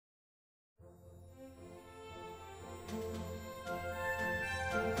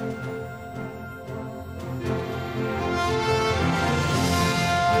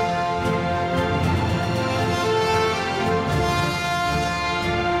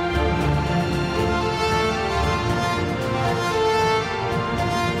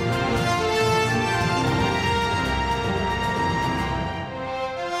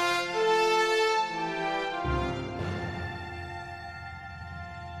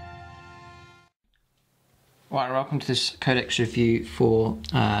Right, welcome to this Codex review for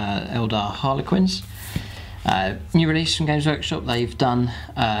Eldar Harlequins. New release from Games Workshop. They've done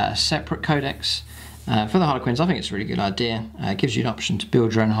a separate Codex for the Harlequins. I think it's a really good idea. It gives you an option to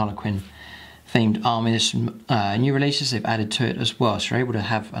build your own Harlequin themed army. There's some new releases they've added to it as well, so you're able to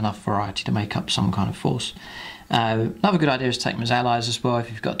have enough variety to make up some kind of force. Another good idea is to take them as allies as well.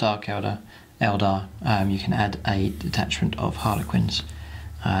 If you've got Dark Eldar, you can add a detachment of Harlequins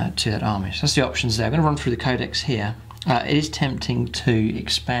to that army. So that's the options there. I'm going to run through the Codex here. It is tempting to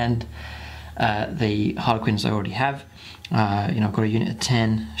expand the Harlequins I already have. I've got a unit of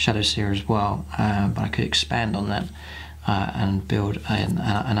 10 Shadow Seer as well, but I could expand on that and build an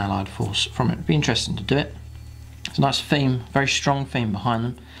allied force from it. It'd be interesting to do it. It's a nice theme, very strong theme behind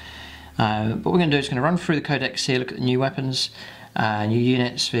them. What we're going to do is going to run through the Codex here, look at the new weapons, new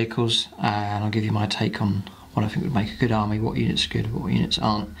units, vehicles, and I'll give you my take on what I think would make a good army, what units are good, what units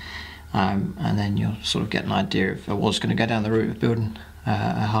aren't, and then you'll sort of get an idea if I was going to go down the route of building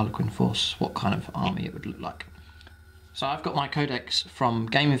a Harlequin force, what kind of army it would look like. So I've got my Codex from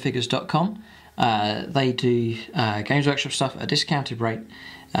gamingfigures.com. They do Games Workshop stuff at a discounted rate,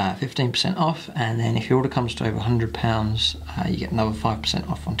 15% off, and then if your order comes to over £100, you get another 5%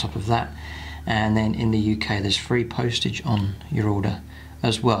 off on top of that. And then in the UK there's free postage on your order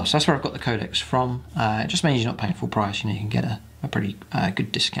as well. So that's where I've got the Codex from. It just means you're not paying full price, you can get a pretty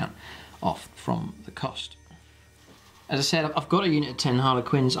good discount off from the cost. As I said, I've got a unit of 10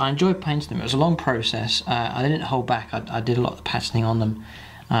 Harlequins. I enjoyed painting them. It was a long process. I didn't hold back. I did a lot of the patterning on them,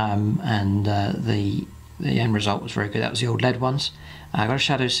 and the end result was very good. That was the old lead ones. I got a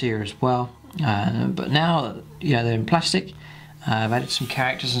Shadow Seer as well, but now they're in plastic. I've added some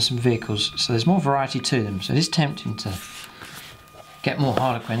characters and some vehicles, so there's more variety to them. So it is tempting to get more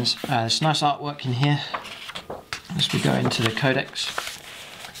Harlequins. There's nice artwork in here as we go into the Codex.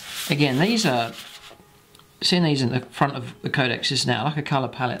 Again, seeing these in the front of the Codex is now like a colour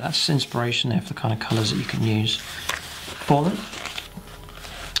palette. That's inspiration there for the kind of colours that you can use for them.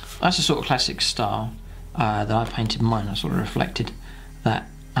 That's the sort of classic style that I painted mine. I sort of reflected that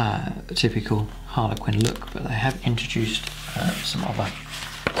typical Harlequin look, but they have introduced some other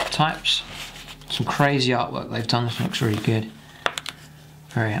types. Some crazy artwork they've done. This looks really good.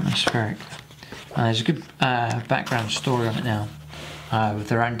 Very atmospheric. There's a good background story on it now. With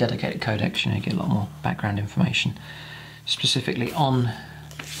their own dedicated Codex, you get a lot more background information specifically on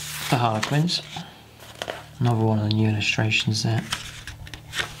the Harlequins. Another one of the new illustrations there.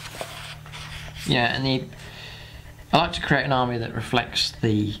 Yeah, and I like to create an army that reflects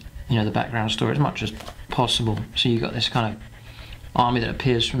the the background story as much as possible. So you've got this kind of army that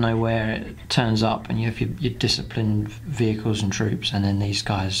appears from nowhere, it turns up, and you have your disciplined vehicles and troops, and then these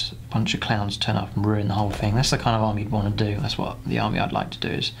guys, a bunch of clowns, turn up and ruin the whole thing. That's the kind of army you'd want to do. That's what the army I'd like to do,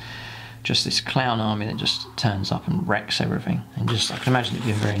 is just this clown army that just turns up and wrecks everything. And I can imagine it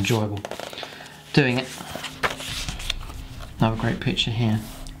being very enjoyable doing it. Another great picture here.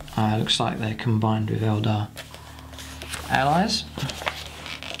 Looks like they're combined with Eldar allies,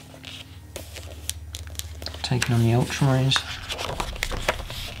 taking on the Ultramarines.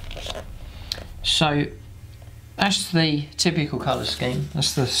 So that's the typical colour scheme.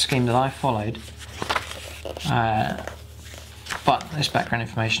 That's the scheme that I followed. But there's background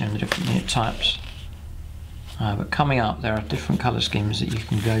information in the different unit types. But coming up, there are different colour schemes that you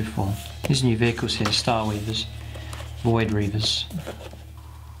can go for. These new vehicles here: Star Weavers, Void Reavers,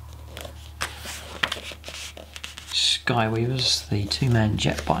 Sky Weavers, the two-man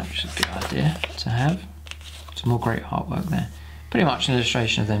jet bike, which is a good idea to have. Some more great artwork there. Pretty much an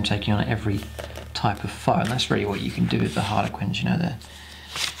illustration of them taking on every type of foe, and that's really what you can do with the Harlequins. They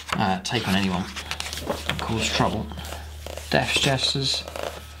take on anyone and cause trouble. Death's Jesters,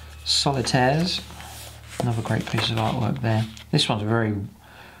 Solitaires, another great piece of artwork there. This one's a very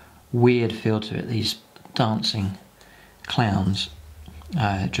weird feel to it, these dancing clowns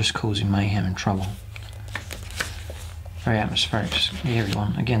just causing mayhem and trouble. Very atmospheric, eerie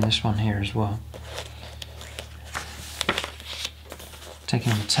one. Again, this one here as well.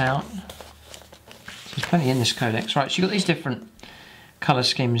 Taking the town. There's plenty in this Codex. Right, so you've got these different colour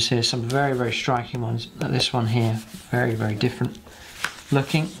schemes here, some very, very striking ones. This one here, very, very different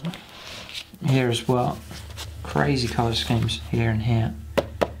looking. Here as well. Crazy colour schemes here and here.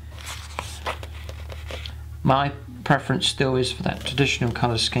 My preference still is for that traditional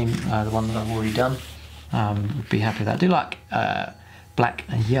colour scheme, the one that I've already done. Would be happy with that. I do like black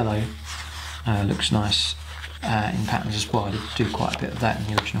and yellow. Looks nice in patterns as well. I did do quite a bit of that in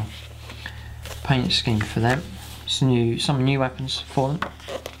the original paint scheme for them. Some new weapons for them.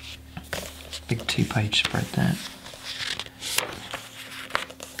 Big 2-page spread there.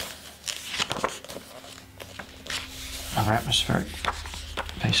 other atmospheric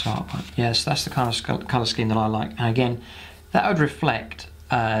base artwork. Yes, that's the kind of colour scheme that I like. And again, that would reflect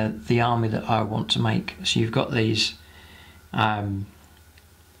the army that I want to make. So you've got these, I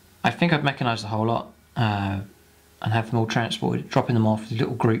think I've mechanised the whole lot and have them all transported, dropping them off,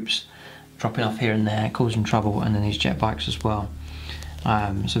 little groups, dropping off here and there, causing trouble, and then these jet bikes as well.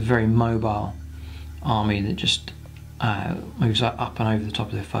 It's a very mobile army that just moves up and over the top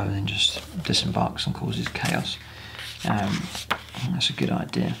of their foe and then just disembarks and causes chaos. That's a good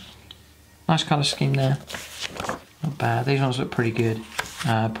idea. Nice colour scheme there. Not bad. These ones look pretty good.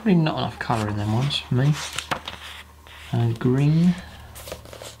 Probably not enough colour in them ones for me. Green.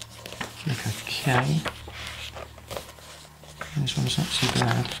 Look okay. This one's not too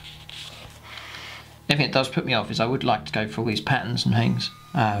bad. The thing it does put me off is I would like to go for all these patterns and things,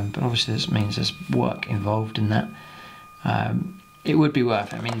 but obviously this means there's work involved in that. It would be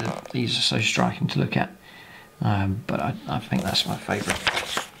worth it. I mean, these are so striking to look at, but I think that's my favourite.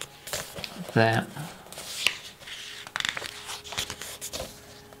 There.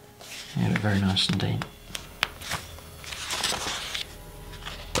 They look very nice indeed.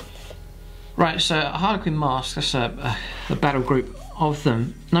 Right, so a Harlequin mask, that's a battle group of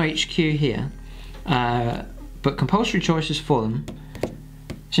them. No HQ here, but compulsory choices for them.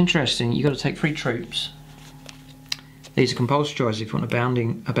 It's interesting, you've got to take 3 troops. These are compulsory choices if you want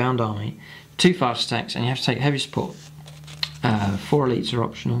a bound army. 2 fast attacks, and you have to take heavy support. 4 elites are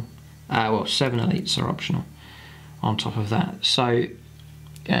optional. Well, 7 elites are optional on top of that. So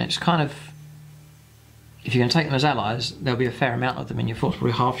yeah, it's kind of, if you're going to take them as allies, there'll be a fair amount of them in your force.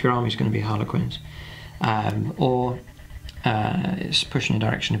 Probably half your army is going to be Harlequins. Or it's pushing in the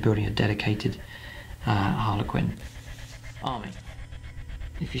direction of building a dedicated Harlequin army.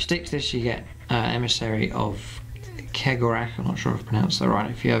 If you stick to this, you get Emissary of Kegorak, I'm not sure if I pronounced that right.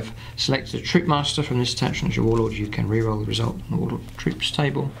 If you have selected a troop master from this attachment as your warlord, you can reroll the result in the warlord troops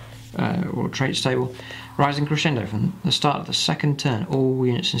table, or traits table. Rising crescendo from the start of the second turn, all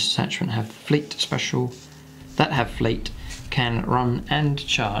units in this attachment have fleet special that have fleet can run and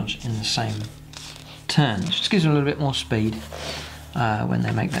charge in the same turn. It just gives them a little bit more speed when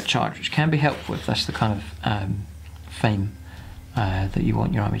they make that charge, which can be helpful if that's the kind of theme that you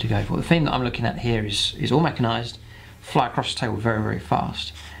want your army to go for. The theme that I'm looking at here is all mechanised, fly across the table very, very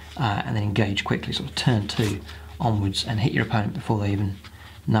fast, and then engage quickly, sort of turn 2 onwards, and hit your opponent before they even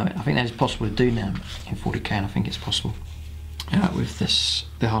know it. I think that is possible to do now in 40k, and I think it's possible with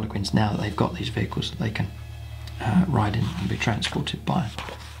the Harlequins now that they've got these vehicles that they can ride in and be transported by.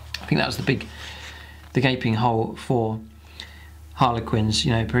 I think that was the gaping hole for Harlequins.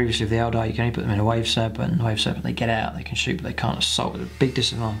 You know, previously with the Eldar, you can only put them in a wave serpent, and the wave serpent, they get out, they can shoot, but they can't assault, with a big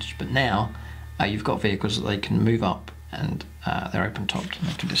disadvantage. But now you've got vehicles that they can move up, and they're open topped, and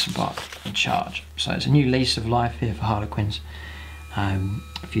they can disembark and charge. So it's a new lease of life here for Harlequins,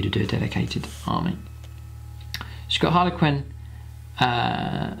 for you to do a dedicated army. So you've got Harlequin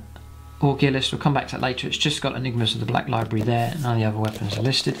War gear list, we'll come back to that later. It's just got Enigmas of the Black Library there, none of the other weapons are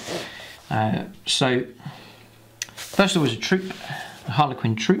listed. So first there was a troop, a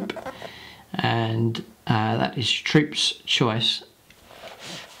Harlequin troop, and that is troop's choice.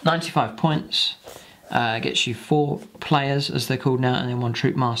 95 points, gets you 4 players as they're called now, and then 1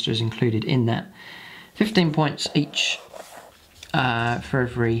 troop master is included in that. 15 points each for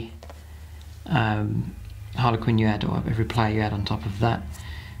every Harlequin you add, or every player you add on top of that.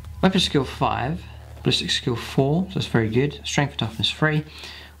 Weapon skill 5, ballistic skill 4, so that's very good. Strength and toughness 3,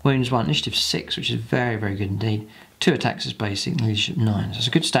 wounds 1, initiative 6, which is very, very good indeed. 2 attacks as basic, and leadership 9, so it's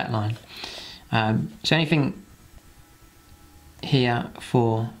a good stat line. So anything here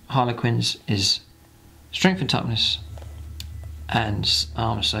for Harlequins is strength and toughness, and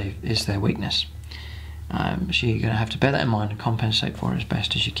armor save is their weakness. So you're going to have to bear that in mind and compensate for it as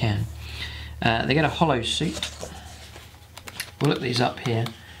best as you can. They get a hollow suit. We'll look these up here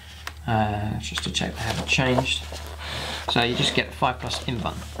just to check they haven't changed. So you just get 5+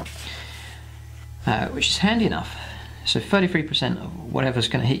 invuln, which is handy enough. So 33% of whatever's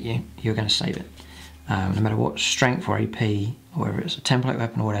going to hit you, you're going to save it. No matter what strength or AP, or whether it's a template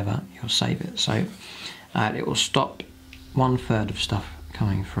weapon or whatever, you'll save it. So it will stop 1/3 of stuff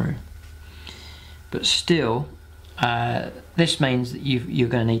coming through. But still, this means that you're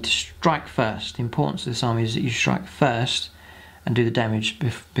going to need to strike first. The importance of this army is that you strike first and do the damage,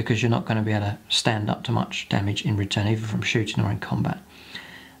 because you're not going to be able to stand up to much damage in return, either from shooting or in combat.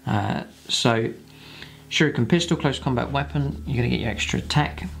 So Shuriken pistol, close combat weapon, you're going to get your extra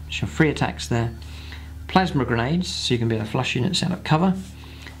attack, so 3 attacks there. Plasma grenades, so you can be able to flush units out of cover.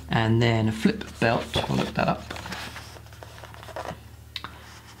 And then a flip belt, we'll look that up.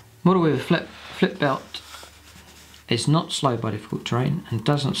 Model with a flip belt it's not slowed by difficult terrain and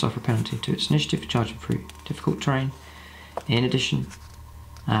does not suffer a penalty to its initiative for charging through difficult terrain. In addition,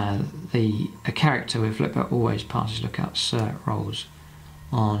 a character with lookout always passes lookout cert rolls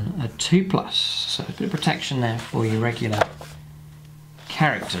on a 2+, so a bit of protection there for your regular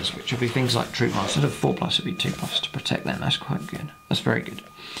characters, which will be things like troop masters. Instead of 4+, it'll be 2+ to protect them. That's quite good. That's very good.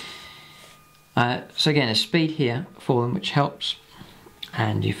 So again, there's speed here for them, which helps,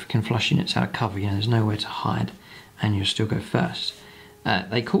 and you can flush units out of cover. You know, there's nowhere to hide, and you'll still go first.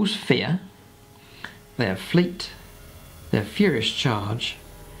 They cause fear. They have fleet. They have furious charge.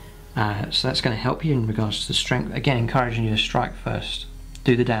 So that's going to help you in regards to the strength. Again, encouraging you to strike first,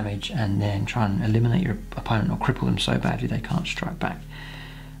 do the damage, and then try and eliminate your opponent or cripple them so badly they can't strike back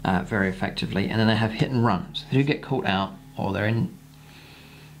very effectively. And then they have hit and run. So if you get caught out, or they're in,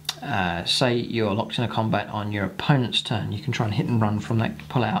 say you're locked in a combat on your opponent's turn, you can try and hit and run from that,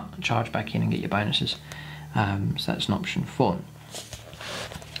 pull out, and charge back in and get your bonuses. So that's an option for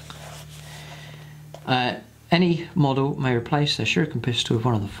them. Any model may replace their shuriken pistol with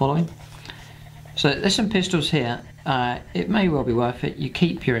one of the following. So there's some pistols here. It may well be worth it. You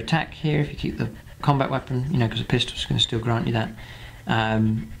keep your attack here if you keep the combat weapon, you know, because the pistol's going to still grant you that.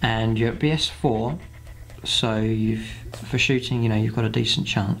 And you're at BS4, so for shooting, you know, you've got a decent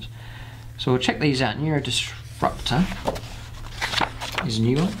chance. So we'll check these out. Neuro Disruptor is a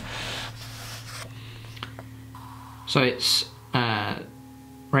new one. So it's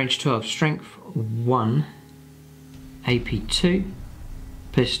range 12, strength 1, AP2,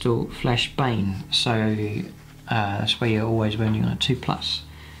 pistol, flesh, bane. So that's where you're always wounding on a 2+.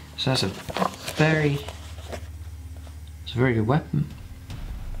 So that's a very good weapon.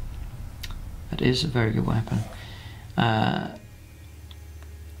 That is a very good weapon.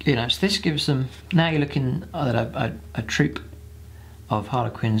 You know, so this gives them, now you're looking at a troop of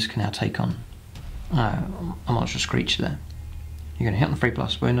Harlequins can now take on a monstrous creature there. You're going to hit on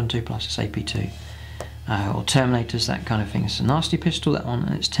 3+, wound on 2+, it's AP2. Or Terminators, that kind of thing. It's a nasty pistol, that one,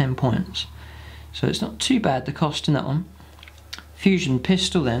 and it's 10 points. So it's not too bad, the cost in that one. Fusion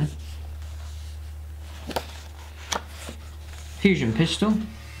pistol then. Fusion pistol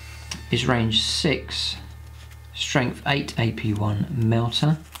is range 6, strength 8, AP1,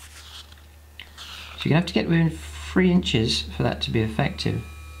 melter. So you're going to have to get within 3 inches for that to be effective.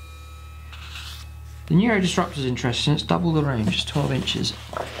 The Neuro Disruptor is interesting, it's double the range, it's 12 inches.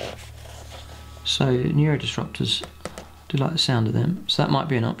 So Neuro Disruptors, do like the sound of them, so that might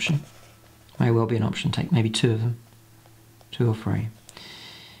be an option. May well be an option, take maybe 2 of them, 2 or 3.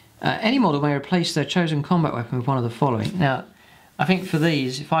 Any model may replace their chosen combat weapon with one of the following. Now, I think for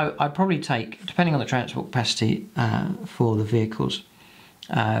these, I'd probably take, depending on the transport capacity for the vehicles,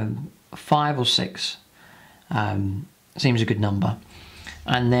 5 or 6 seems a good number.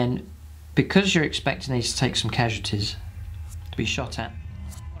 And then, because you're expecting these to take some casualties to be shot at,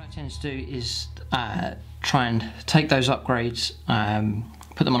 what I tend to do is try and take those upgrades,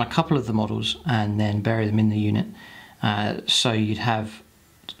 put them on a couple of the models, and then bury them in the unit. So you'd have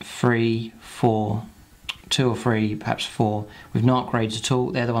 3, 4, 2 or 3, perhaps 4, with no upgrades at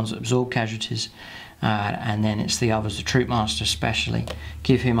all. They're the ones that absorb casualties. And then it's the others, the Troop Master especially.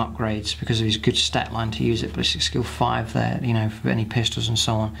 Give him upgrades because of his good stat line to use it. Ballistic skill 5 there, you know, for any pistols and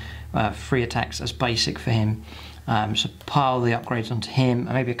so on. 3 attacks as basic for him. So pile the upgrades onto him,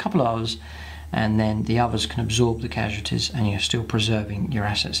 and maybe a couple of others, and then the others can absorb the casualties, and you're still preserving your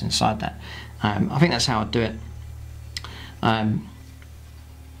assets inside that. I think that's how I'd do it. And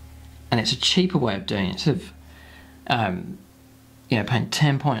it's a cheaper way of doing it. Instead of you know, paying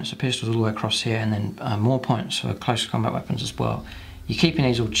 10 points for pistols all the way across here, and then more points for close combat weapons as well. You're keeping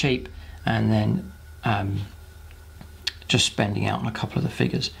these all cheap, and then just spending out on a couple of the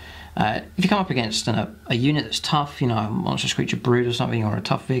figures. If you come up against a unit that's tough, you know, a monstrous creature brood or something, or a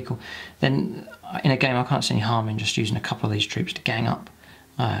tough vehicle, then in a game I can't see any harm in just using a couple of these troops to gang up,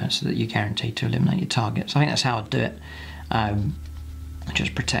 so that you're guaranteed to eliminate your target. So I think that's how I'd do it,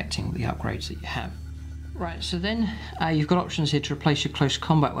 just protecting the upgrades that you have. Right, so then you've got options here to replace your close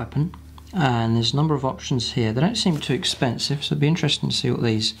combat weapon, and there's a number of options here. They don't seem too expensive, so it'd be interesting to see what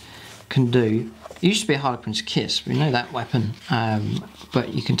these can do. It used to be a Harlequin's Kiss, we know that weapon,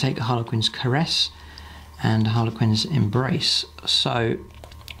 but you can take a Harlequin's Caress and a Harlequin's Embrace. So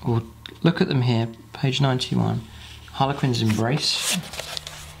we'll look at them here, page 91, Harlequin's Embrace.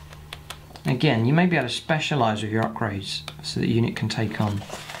 Again, you may be able to specialise with your upgrades so that the unit can take on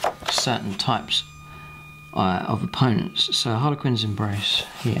certain types of opponents. So Harlequin's Embrace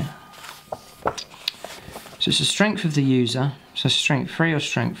here. So it's the strength of the user, so strength 3 or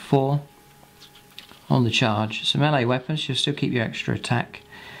strength 4 on the charge. So melee weapons, you'll still keep your extra attack.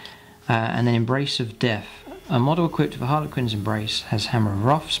 And then Embrace of Death. A model equipped with a Harlequin's Embrace has Hammer of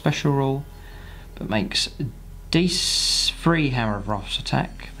Wrath special rule, but makes D3 Hammer of Wrath's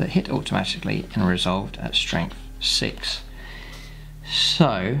attack that hit automatically and resolved at strength 6.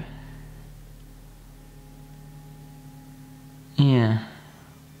 So, yeah,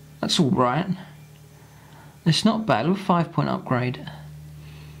 that's all right. It's not bad. A 5-point upgrade.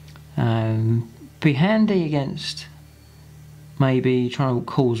 Be handy against maybe trying to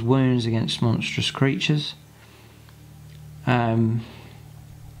cause wounds against monstrous creatures.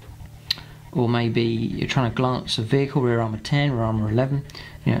 Or maybe you're trying to glance a vehicle, rear armor 10, rear armor 11,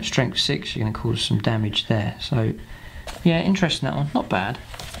 you know, strength 6, you're going to cause some damage there. So, yeah, interesting that one, not bad.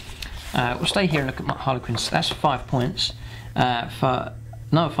 We'll stay here and look at my Harlequins. That's 5 points. For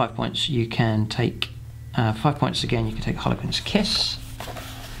another 5 points, you can take 5 points again. You can take Harlequin's Kiss.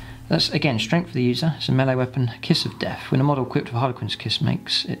 That's again strength for the user. It's a melee weapon, Kiss of Death. When a model equipped with Harlequin's Kiss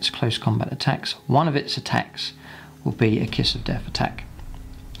makes its close combat attacks, one of its attacks will be a Kiss of Death attack.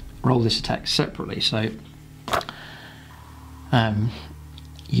 Roll this attack separately, so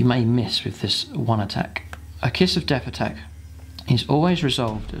you may miss with this one attack. A Kiss of Death attack is always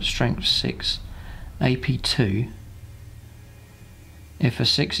resolved at strength 6, AP 2. If a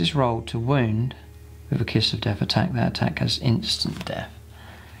 6 is rolled to wound with a Kiss of Death attack, that attack has instant death.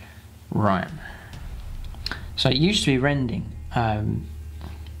 Right. So it used to be rending.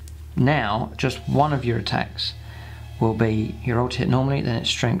 Now, just one of your attacks will be your roll to hit normally, then it's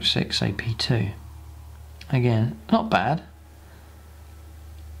strength 6, AP 2. Again, not bad.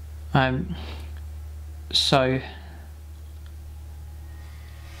 The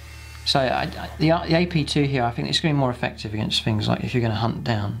AP 2 here, I think it's going to be more effective against things like if you're going to hunt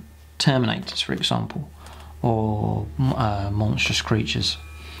down Terminators, for example, or monstrous creatures,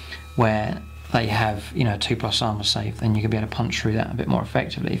 where they have, you know, a 2+ armor save, then you can be able to punch through that a bit more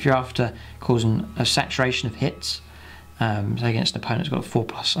effectively. If you're after causing a saturation of hits, say against an opponent who's got a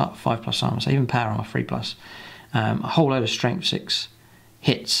 5+ armor, so even power armor 3+, a whole load of strength 6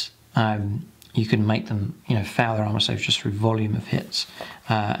 hits, you can make them, you know, fail their armor saves just through volume of hits,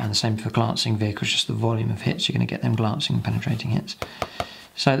 and the same for glancing vehicles, just the volume of hits, you're going to get them glancing and penetrating hits.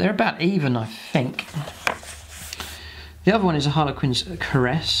 So they're about even, I think. The other one is a Harlequin's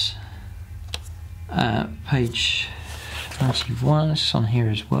Caress, page 91, it's on here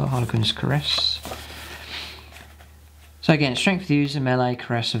as well, Harlequin's Caress. So again, strength of the user, melee,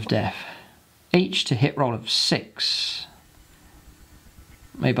 Caress of Death. Each to hit roll of 6.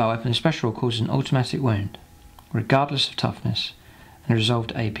 Made by weapon, special roll causes an automatic wound, regardless of toughness, and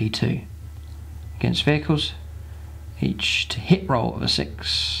resolved AP 2. Against vehicles, each to hit roll of a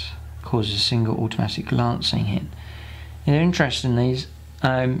 6 causes a single automatic glancing hit. And they're interested in these.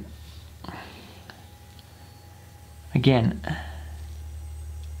 Again,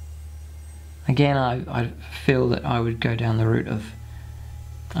 I feel that I would go down the route of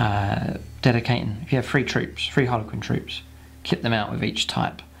dedicating, if you have 3 troops, 3 Harlequin troops, kit them out with each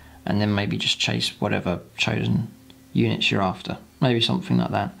type, and then maybe just chase whatever chosen units you're after. Maybe something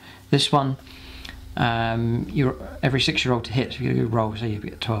like that. This one, every 6 you roll to hit, so if you get a good roll, say you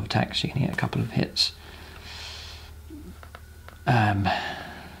get 12 attacks, you can get a couple of hits.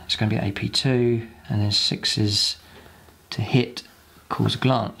 It's going to be AP 2, and then 6s to hit, cause a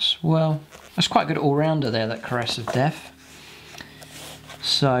glance. Well, that's quite a good all-rounder there, that Caress of Death.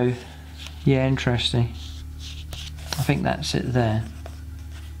 So, yeah, interesting. I think that's it there.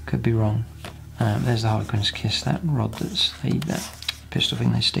 Could be wrong. There's the Harlequin's Kiss, that rod that's that pistol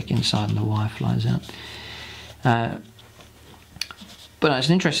thing they stick inside and the wire flies out. But no, it's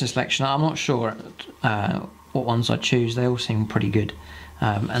an interesting selection. I'm not sure what ones I choose. They all seem pretty good,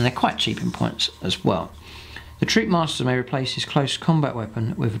 and they're quite cheap in points as well. The Troop Master may replace his close combat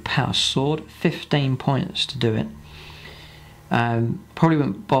weapon with a power sword. 15 points to do it. Probably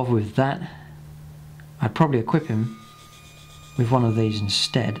wouldn't bother with that. I'd probably equip him with one of these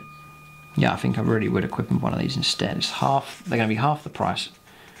instead. Yeah, I think I really would equip him with one of these instead. It's half. They're going to be half the price,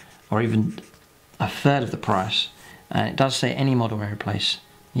 or even a third of the price. And it does say any model may replace.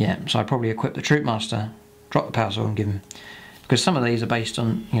 Yeah, so I'd probably equip the Troop Master, drop the power sword, and give him, because some of these are based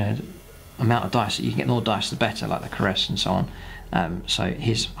on, you know, amount of dice. That you can get more dice the better, like the Caress and so on. So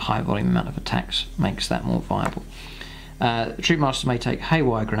his high volume amount of attacks makes that more viable. The Troop Master may take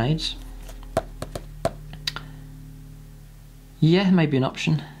haywire grenades. Yeah, maybe an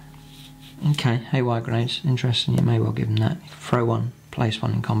option. Okay, haywire grenades, interesting. You may well give him that. Throw one, place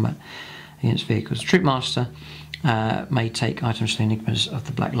one in combat against vehicles. The Troop Master may take items from the Enigmas of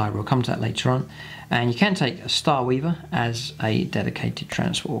the Black Library. We'll come to that later on. And you can take a Star Weaver as a dedicated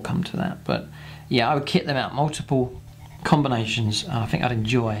transport. We'll come to that. But yeah, I would kit them out, multiple combinations. I think I'd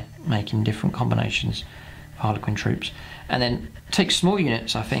enjoy making different combinations of Harlequin troops. And then take small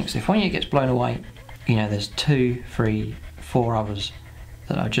units, I think. So if one unit gets blown away, you know, there's 2, 3, 4 others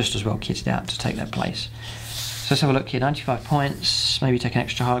that are just as well kitted out to take their place. So let's have a look here. 95 points, maybe take an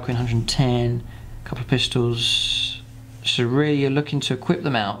extra Harlequin, 110, a couple of pistols. So really you're looking to equip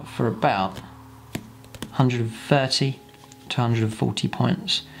them out for about 130 to 140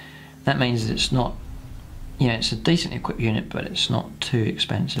 points. That means that it's not, you know, it's a decently equipped unit, but it's not too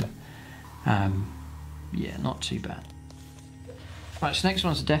expensive. Yeah, not too bad. Right, so next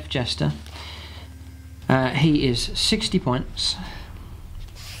one's a Death Jester. He is 60 points.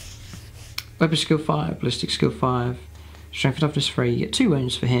 Weapon skill 5, ballistic skill 5, strength and toughness 3. You get 2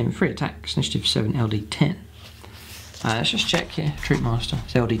 wounds for him, 3 attacks, initiative 7, LD 10. Let's just check here. Troop Master,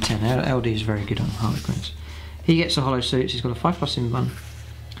 it's LD 10. LD is very good on Harlequins. He gets a hollow suit, so he's got a 5+ in 1.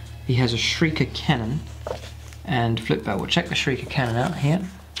 He has a Shrieker Cannon and flip belt. We'll check the Shrieker Cannon out here.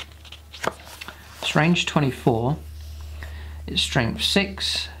 It's range 24. It's strength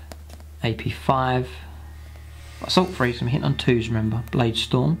 6, AP 5, assault 3, so I'm hitting on 2s, remember. Blade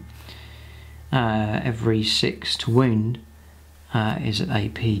Storm. Every 6 to wound is at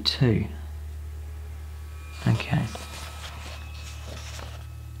AP 2. Okay.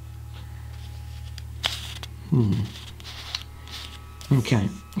 Okay.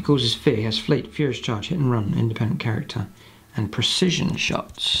 It causes fear. He has fleet, furious charge, hit and run, independent character, and precision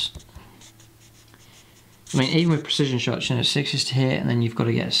shots. I mean, even with precision shots, you know, 6 is to hit, and then you've got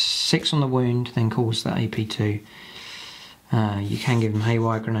to get 6 on the wound, then cause that AP 2. You can give him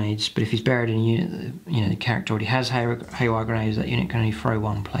haywire grenades, but if he's buried in a unit that, you know, the character already has haywire grenades, that unit can only throw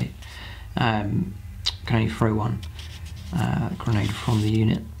 1 plate. Can only throw 1 grenade from the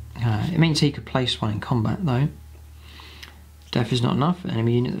unit. It means he could place 1 in combat though. Death is not enough. An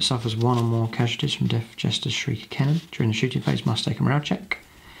enemy unit that suffers 1 or more casualties from Death Jester's Shrieker Cannon during the shooting phase must take a morale check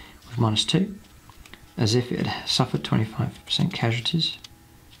with -2, as if it had suffered 25% casualties.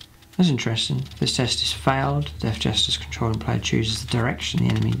 That's interesting. If this test is failed, Death Jester's controlling player chooses the direction the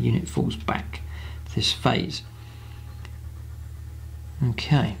enemy unit falls back this phase.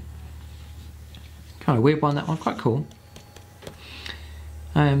 Okay. Kind of weird one, that one. Quite cool.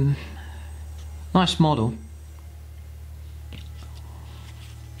 Nice model.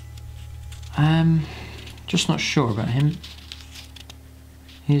 Just not sure about him.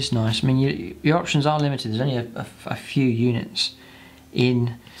 He's nice. I mean, your options are limited. There's only a few units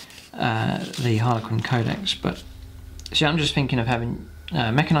in the Harlequin Codex, but see, I'm just thinking of having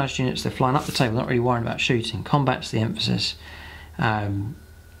mechanised units. They're flying up the table, not really worrying about shooting. Combat's the emphasis.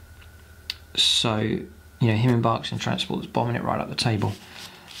 So, you know, him embarks in transport that's bombing it right up the table,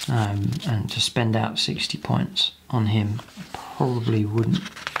 and to spend out 60 points on him, I probably wouldn't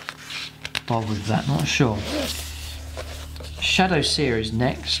bother with that. Not sure. Shadow Seer is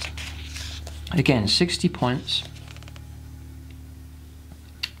next. Again, 60 points.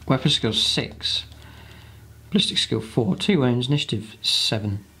 Weapon skill 6, ballistic skill 4, 2 wounds, initiative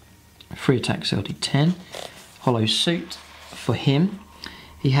 7, 3 attacks, LD 10. Hollow suit for him.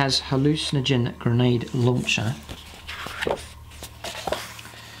 He has hallucinogen grenade launcher.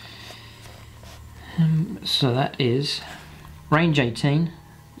 So that is range 18.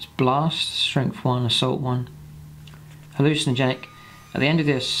 It's blast, strength 1, assault 1. Hallucinogenic. At the end of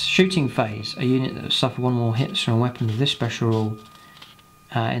this shooting phase, a unit that has suffered 1 more hits from a weapon with this special rule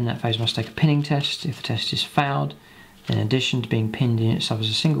in that phase must take a pinning test. If the test is failed, in addition to being pinned, the unit suffers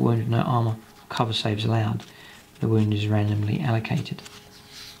a single wound with no armour, cover saves allowed. The wound is randomly allocated.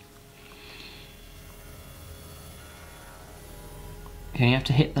 You only have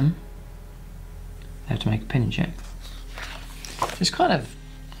to hit them. They have to make a pinning check. It's kind of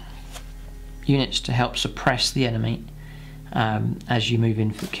units to help suppress the enemy as you move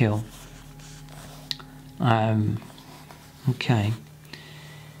in for kill. Okay.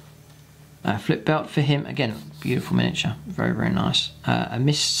 Flip belt for him, again, beautiful miniature, very, very nice. A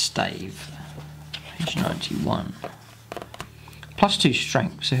mist stave, page 91. +2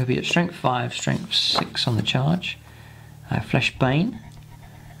 strength, so he'll be at strength 5, strength 6 on the charge. Flesh bane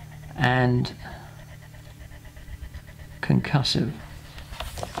and concussive.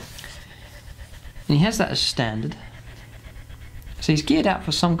 And he has that as standard. So he's geared out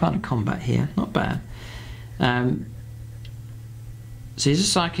for some kind of combat here, not bad. So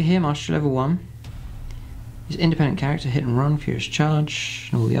he's a Psyker here, Mastery level 1. He's independent character, hit and run, furious charge,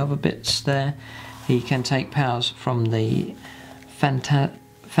 and all the other bits there. He can take powers from the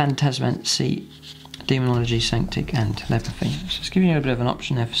Phantasmancy, Demonology, Sanctic, and Telepathy. So it's giving you a bit of an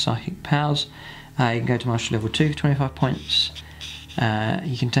option there for psychic powers. You can go to Mastery level 2 for 25 points.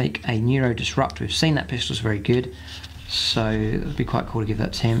 You can take a Neuro Disrupt. We've seen that pistol's very good, so it would be quite cool to give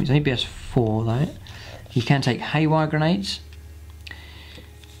that to him. He's only BS4 though. You can take haywire grenades.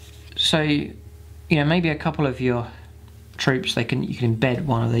 So, you know, maybe a couple of your troops, you can embed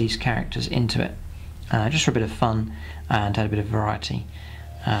one of these characters into it, just for a bit of fun and add a bit of variety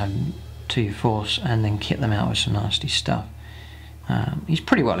to your force, and then kit them out with some nasty stuff. He's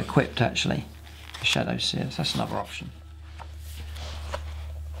pretty well equipped actually, the Shadow Seers. That's another option.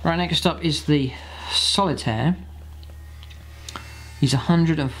 Right, next up is the Solitaire. He's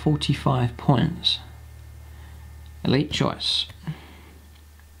 145 points. Elite choice.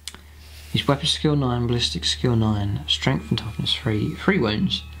 He's weapon skill 9, ballistic skill 9, strength and toughness 3, 3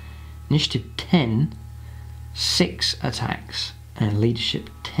 wounds, initiative 10, 6 attacks, and leadership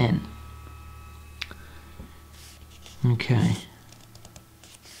 10. Okay.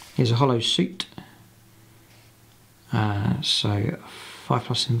 Here's a hollow suit. So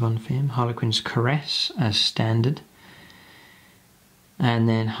 5+ in one for him. Harlequin's Caress as standard. And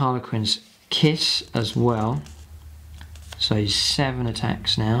then Harlequin's Kiss as well. So he's 7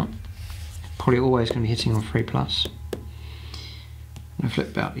 attacks now. Probably always going to be hitting on 3+. And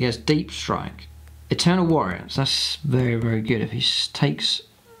flip out. He has Deep Strike. Eternal Warrior. So that's very, very good. If he takes,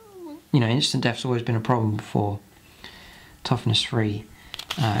 you know, instant death's always been a problem for toughness 3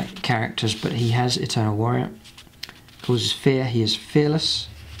 characters, but he has Eternal Warrior. Causes fear. He is Fearless,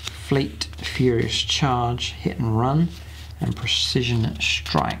 Fleet, Furious Charge, Hit and Run, and Precision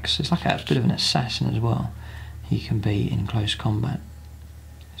Strikes. It's like a bit of an assassin as well. He can be in close combat.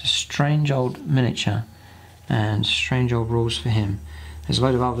 It's a strange old miniature and strange old rules for him. There's a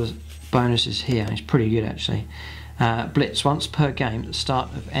load of other bonuses here. He's pretty good actually. Blitz. Once per game at the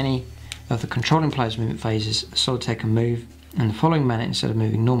start of any of the controlling player's movement phases, the Solitaire can move in the following manner instead of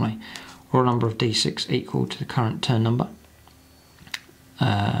moving normally, or a number of d6 equal to the current turn number.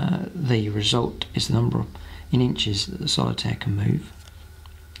 The result is the number in inches that the Solitaire can move.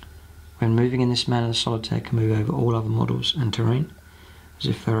 When moving in this manner, the Solitaire can move over all other models and terrain as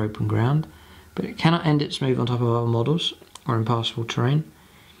if they're open ground, but it cannot end its move on top of other models or impassable terrain.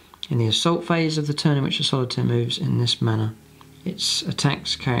 In the assault phase of the turn in which the Solitaire moves in this manner, its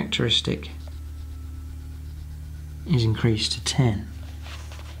attack's characteristic is increased to 10.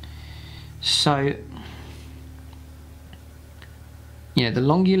 So, you know, the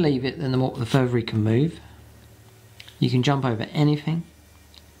longer you leave it, then the further he can move. You can jump over anything,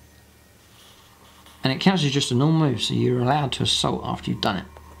 and it counts as just a normal move, so you're allowed to assault after you've done it.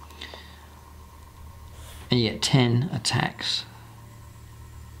 And you get 10 attacks.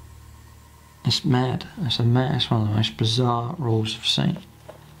 It's mad. It's one of the most bizarre rules I've seen.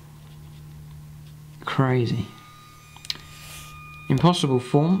 Crazy. Impossible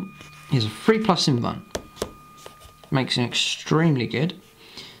Form is a 3+ in one. Makes him extremely good.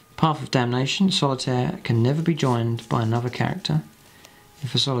 Path of Damnation. Solitaire can never be joined by another character.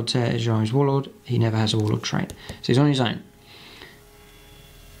 If a Solitaire is John's Warlord, he never has a Warlord trait. So he's on his own.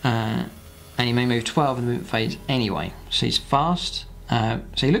 And he may move 12 in the movement phase anyway. So he's fast. So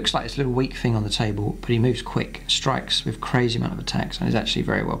he looks like this little weak thing on the table, but he moves quick, strikes with crazy amount of attacks, and is actually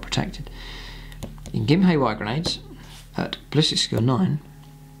very well protected. You can give him haywire grenades at ballistic skill 9.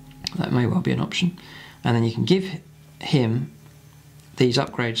 That may well be an option. And then you can give him these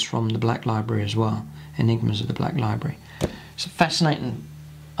upgrades from the Black Library as well. Enigmas of the Black Library. It's a fascinating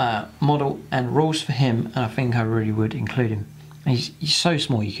model and rules for him, and I think I really would include him. He's so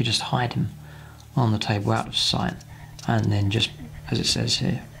small you could just hide him on the table out of sight, and then just, as it says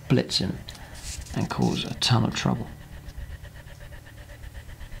here, blitz him and cause a ton of trouble.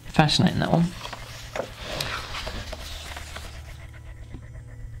 Fascinating, that one.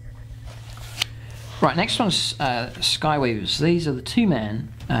 Right, next one's Skyweavers. These are the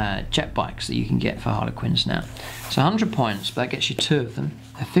 2-man jet bikes that you can get for Harlequins now. So 100 points, but that gets you 2 of them.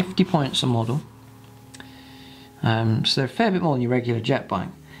 They're 50 points a model. So they're a fair bit more than your regular jet bike.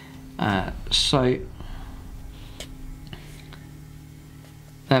 So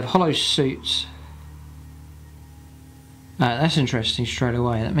they have hollow suits. That's interesting straight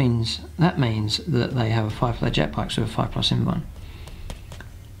away. That means that they have a 5 for their jet bikes with a 5+ in one.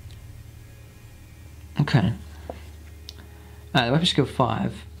 Okay. Weapon skill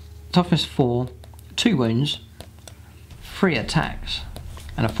 5, toughness 4, 2 wounds, 3 attacks,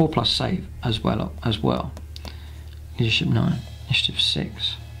 and a 4+ save as well. Leadership 9, initiative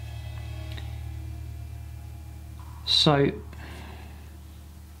 6. So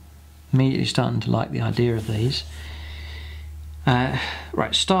immediately starting to like the idea of these.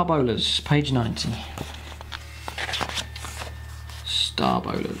 Right, Star Bowlers, page 90. Star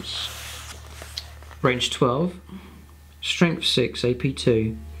Bowlers. Range 12, Strength 6, AP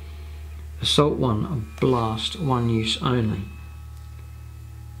 2, Assault 1, and Blast 1 use only.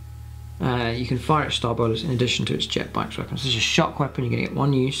 You can fire its star boilers in addition to its jet bikes weapons. This is a shock weapon, you're going to get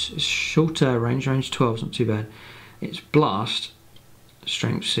one use. It's shorter range 12 is not too bad. It's blast,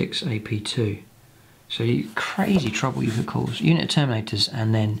 strength 6, AP2. So you crazy trouble you could cause. Unit of Terminators,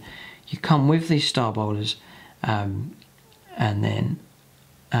 and then you come with these star bowlers, and then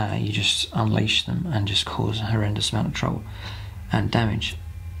you just unleash them and just cause a horrendous amount of trouble and damage.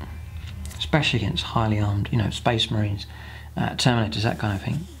 Especially against highly armed, you know, Space Marines, Terminators, that kind of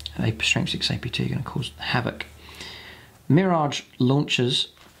thing. Strength 6 AP2 are going to cause havoc. Mirage launchers.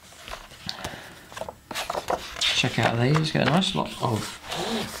 Check out these. Get a nice lot of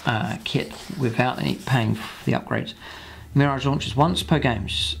kit without any paying for the upgrades. Mirage launchers once per game.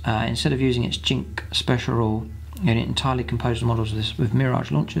 Instead of using its Jink special rule, unit entirely composed of models with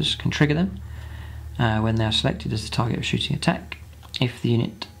Mirage launchers can trigger them when they are selected as the target of a shooting attack. If the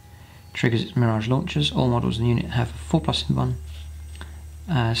unit triggers its Mirage launchers, all models in the unit have 4+ in 1.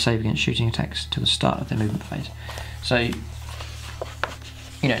 Save against shooting attacks till the start of their movement phase. So,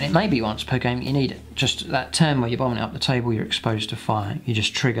 you know, it may be once per game you need it. Just that turn where you're bombing it up the table, you're exposed to fire, you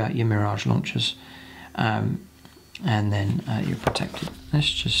just trigger your Mirage launchers, and then you're protected. Let's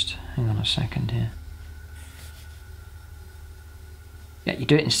just hang on a second here. Yeah, you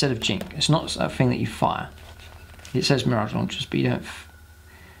do it instead of Jink. It's not a thing that you fire. It says Mirage launchers, but you don't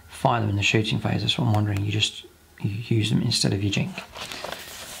fire them in the shooting phase. That's what I'm wondering. You use them instead of your Jink.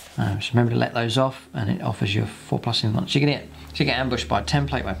 So remember to let those off, and it offers you a 4+ in 1. So you get ambushed by a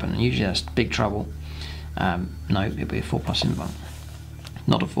template weapon, and usually that's big trouble. No, it'll be a 4+ in 1,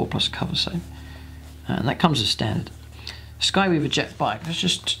 not a 4+ cover save. And that comes as standard. Skyweaver jet bike, let's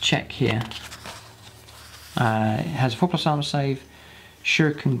just check here. It has a 4+ armor save,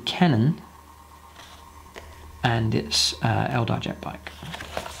 Shuriken cannon, and it's Eldar jet bike.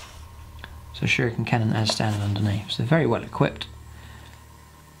 So Shuriken cannon as standard underneath. So they're very well equipped.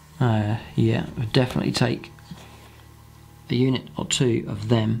 Yeah, would definitely take a unit or two of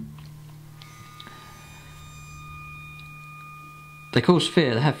them. They cause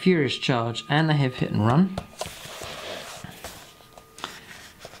fear, they have furious charge, and they have hit and run.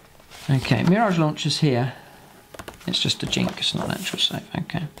 Okay, Mirage launchers here. It's just a Jink, it's not an actual save.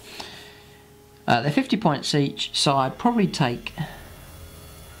 Okay. They're 50 points each, so I'd probably take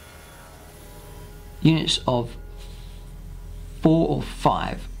units of 4 or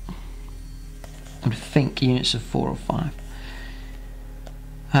 5. I would think units of 4 or 5.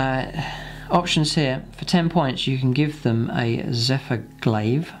 Options here. For 10 points you can give them a Zephyr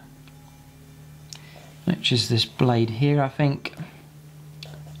Glaive, which is this blade here, I think.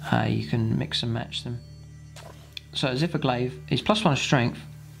 You can mix and match them. So Zephyr Glaive is +1 strength.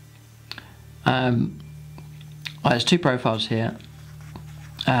 There's 2 profiles here.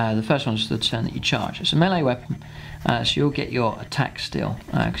 The first one's the turn that you charge. It's a melee weapon, so you'll get your attack still,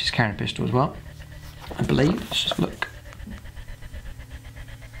 because it's carrying a pistol as well, I believe. Let's just look.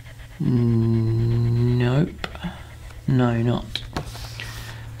 Nope. No, not.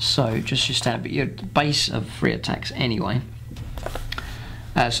 So just your standard, but your base of 3 attacks anyway.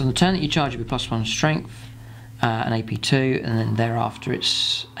 So on the turn that you charge, you'll be +1 strength, an AP2, and then thereafter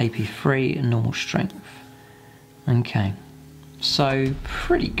it's AP3 and normal strength. Okay. So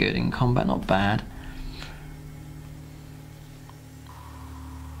pretty good in combat, not bad.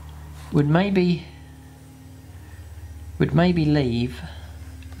 Would maybe leave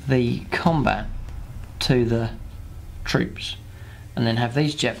the combat to the troops, and then have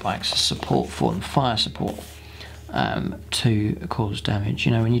these jet bikes as support for them, fire support, to cause damage.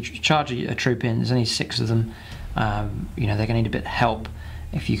 You know, when you charge a troop in, there's only 6 of them. You know, they're going to need a bit of help.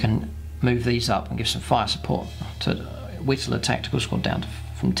 If you can move these up and give some fire support to whittle a tactical squad down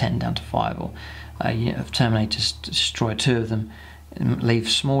from 10 down to 5, or a unit of Terminators to destroy 2 of them, and leave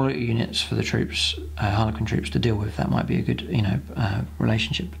smaller units for the troops, Harlequin troops, to deal with. That might be a good, you know,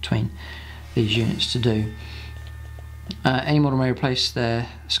 relationship between these units to do. Any model may replace their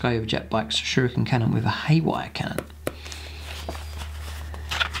Skyweaver jet bikes Shuriken cannon with a Haywire cannon.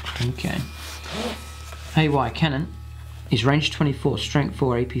 Okay. Haywire cannon is range 24, strength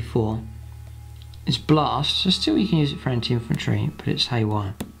 4, AP4. It's blast, so still you can use it for anti-infantry, but it's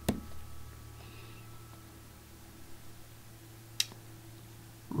Haywire.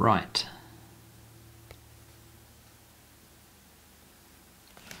 Right.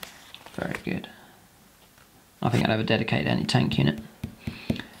 Very good. I think I'd have a dedicated anti-tank unit.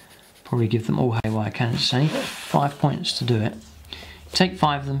 Probably give them all Haywire cannons. It's only 5 points to do it. Take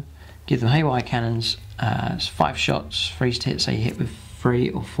 5 of them, give them Haywire cannons. It's 5 shots, 3's to hit, so you hit with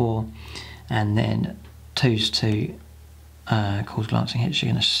 3 or 4, and then 2's to cause glancing hits.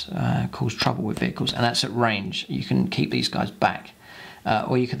 You're going to cause trouble with vehicles, and that's at range. You can keep these guys back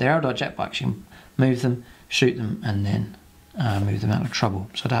or you could, they're Eldar jet bikes, you can move them, shoot them, and then move them out of trouble.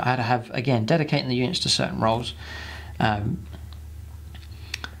 So I had to have, again, dedicating the units to certain roles.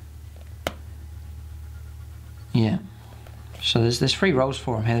 Yeah, so there's 3 roles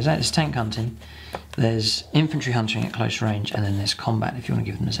for them here. There's tank hunting, there's infantry hunting at close range, and then there's combat if you want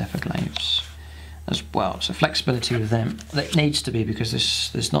to give them as effort glaives as well. So flexibility with them, that needs to be, because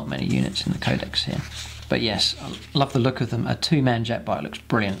there's not many units in the Codex here. But yes, I love the look of them. A 2-man jet bike looks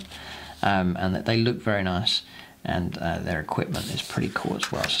brilliant, and that they look very nice, and their equipment is pretty cool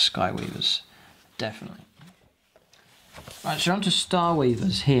as well. So Skyweavers, definitely. Right, so on to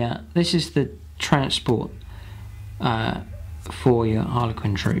Starweavers here. This is the transport for your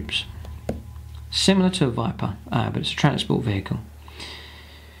Harlequin troops. Similar to a Viper, but it's a transport vehicle.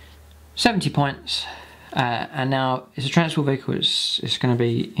 70 points, and now it's a transport vehicle. It's going to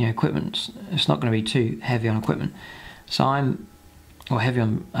be, you know, equipment. It's not going to be too heavy on equipment, or heavy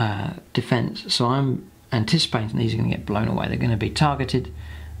on defense. So I'm anticipating these are going to get blown away. They're going to be targeted,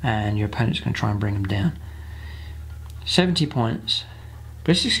 and your opponent's going to try and bring them down. 70 points,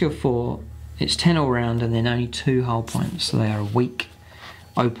 ballistic skill 4. It's 10 all round, and then only 2 hull points. So they are a weak,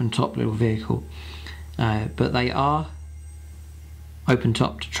 open top little vehicle, but they are open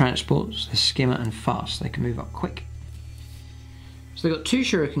top to transports. They're skimmer and fast. They can move up quick. So they've got 2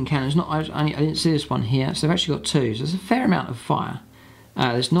 shuriken cannons. I didn't see this one here. So they've actually got 2. So there's a fair amount of fire.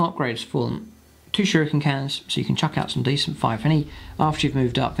 There's no upgrades for them. 2 shuriken cannons, so you can chuck out some decent fire. After you've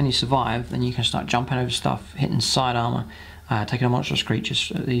moved up, if any survive, then you can start jumping over stuff, hitting side armor, taking on monstrous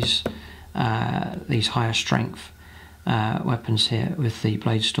creatures. These higher strength weapons here with the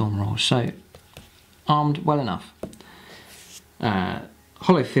blade storm roll. So armed well enough.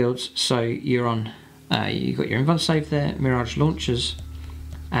 Hollow fields, so you're on, you've got your invuln save there, mirage launchers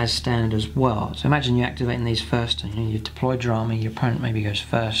as standard as well. So imagine you activating these first, and you deployed your army, your opponent maybe goes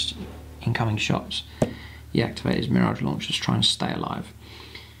first, incoming shots. You activate his mirage launchers, try and stay alive.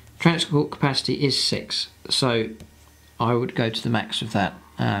 Transport capacity is 6, so I would go to the max of that.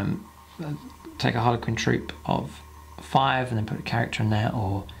 Take a Harlequin troop of 5 and then put a character in there,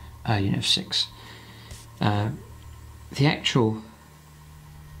 or a unit of 6. The actual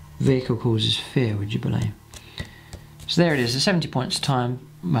vehicle causes fear, would you believe? So there it is, the 70 points time.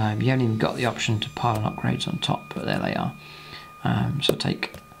 You haven't even got the option to pile on upgrades on top, but there they are. So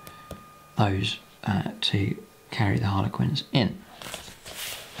take those to carry the Harlequins in.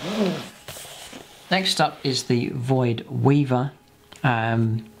 Next up is the Void Weaver.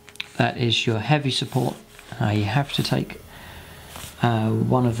 That is your heavy support. You have to take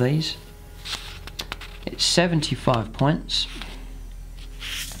one of these. It's 75 points.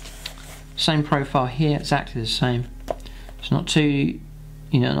 Same profile here, exactly the same. It's not too,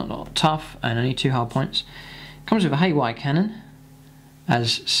 not tough, and only 2 hull points. Comes with a haywire cannon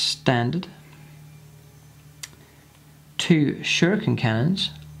as standard. 2 shuriken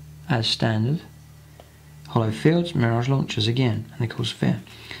cannons as standard. Hollow fields, mirage launchers again, and they cause fear.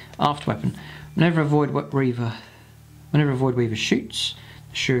 After weapon. Whenever a Void Weaver shoots,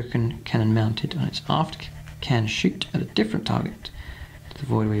 the shuriken cannon mounted on its aft can shoot at a different target to the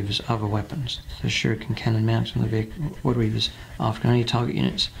Void Weaver's other weapons. The shuriken cannon mounted on the Void Weaver's aft can only target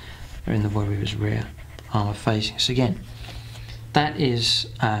units that are in the Void Weaver's rear armor facing. So again, that is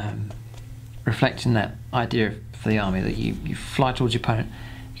reflecting that idea for the army, that you fly towards your opponent,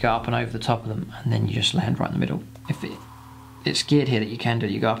 you go up and over the top of them, and then you just land right in the middle. If it's geared here that you can do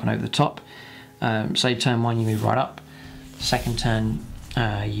it, you go up and over the top. Say turn 1 you move right up, second turn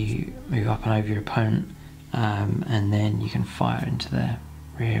you move up and over your opponent, and then you can fire into their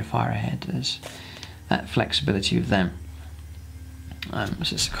rear, fire ahead. There's that flexibility with them.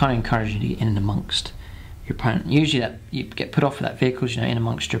 So it's kind of encouraging you to get in and amongst your opponent. Usually that you get put off with that vehicles, in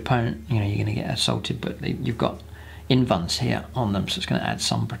amongst your opponent, you're going to get assaulted, but you've got invuns here on them, so it's going to add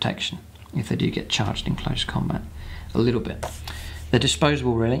some protection if they do get charged in close combat. A little bit. They're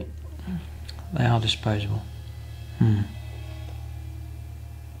disposable, really. They are disposable.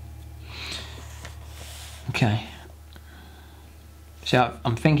 Okay. So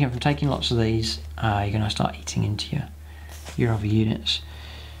I'm thinking from taking lots of these, you're going to start eating into your other units.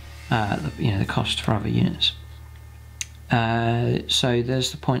 The cost for other units. So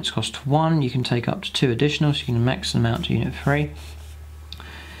there's the points cost 1. You can take up to 2 additional, so you can max them out to unit 3.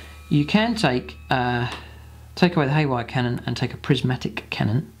 You can take away the haywire cannon and take a prismatic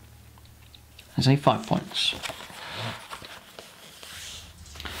cannon. There's only 5 points.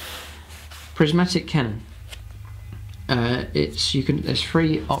 Prismatic cannon. There's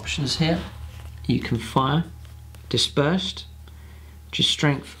 3 options here. You can fire dispersed, which is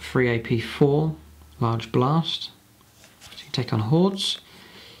strength 3 AP 4, large blast. So you can take on hordes.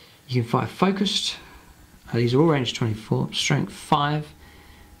 You can fire focused. These are all range 24, strength 5,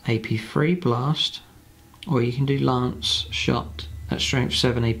 AP3 blast, or you can do lance shot at strength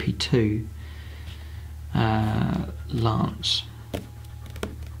 7, AP2 lance.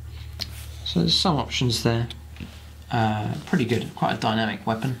 So there's some options there. Pretty good, quite a dynamic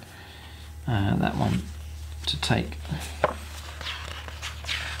weapon, that one to take.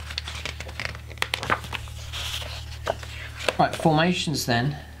 Right, formations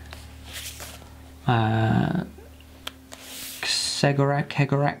then.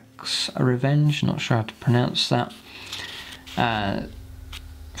 Hegorax Revenge, not sure how to pronounce that.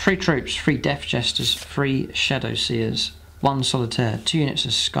 3 troops, 3 Death Jesters, 3 Shadow Seers, 1 Solitaire, 2 units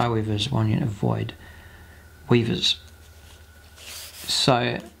of Skyweavers, 1 unit of Void Weavers.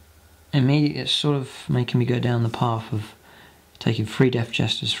 So immediately it's sort of making me go down the path of taking 3 Death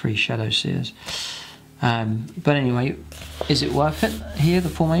Jesters, 3 Shadow Seers. But anyway, is it worth it here, the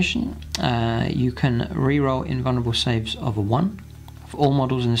formation? You can reroll invulnerable saves of a 1 for all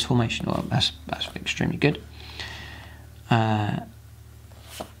models in this formation. Well, that's extremely good. Handy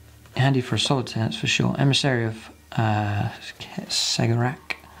for a solitaire, that's for sure. Emissary of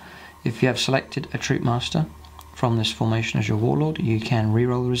Segarak. If you have selected a troop master from this formation as your warlord, you can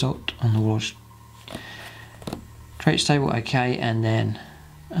reroll the result on the warlord's trait table. Okay, and then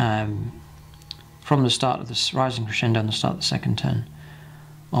from the start of this rising crescendo on the start of the second turn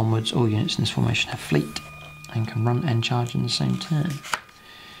onwards, all units in this formation have fleet and can run and charge in the same turn.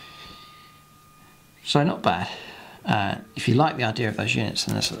 So not bad. If you like the idea of those units,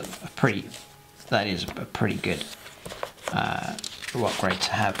 then that is a pretty good upgrade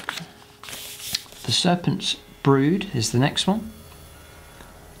to have. The Serpent's Brood is the next one.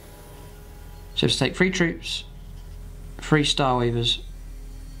 So to take 3 troops, 3 Star Weavers,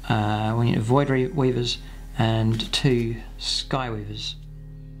 1 unit of Void Weavers, and 2 Sky Weavers.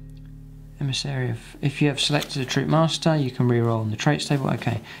 Emissary of, if you have selected a troop master, you can reroll in the traits table.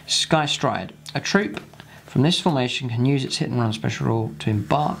 Okay, Sky Stride. A troop from this formation can use its hit and run special rule to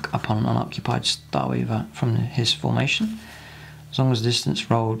embark upon an unoccupied Star Weaver from his formation, as long as the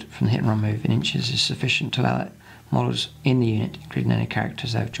distance rolled from the hit and run move in inches is sufficient to allow models in the unit, including any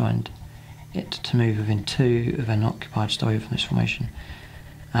characters that have joined it, to move within 2 of an occupied Star Weaver from this formation.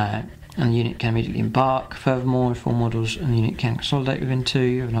 And the unit can immediately embark. Furthermore, if all models in the unit can consolidate within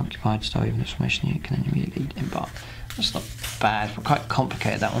 2 of an occupied Star Weaver from this formation, the unit can then immediately embark. That's not bad, but quite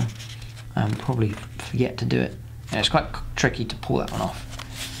complicated, that one. Probably forget to do it. And it's quite tricky to pull that one off.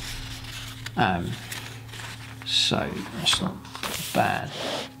 So that's not bad.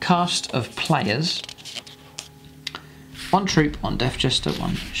 Cast of players: 1 troop, 1 Death Jester,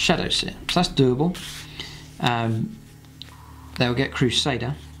 1 Shadow Seer. So that's doable. They'll get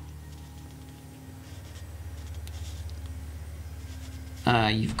Crusader.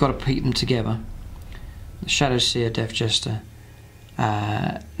 You've got to put them together. The Shadow Seer, Death Jester.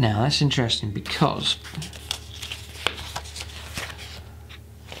 Now that's interesting because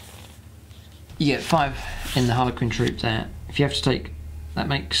you get 5 in the Harlequin troop there. If you have to take, that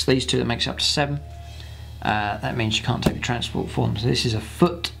makes these 2, that makes it up to 7. That means you can't take the transport form. So this is a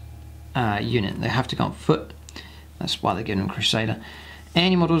foot unit. They have to go on foot. That's why they're giving them Crusader.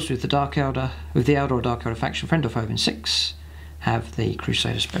 Any models with the Dark Elder, with the Elder or Dark Elder faction, friend or foe in 6, have the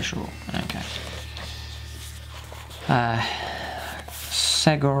Crusader special. Okay.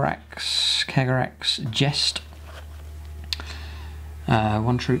 Kegorax Jest.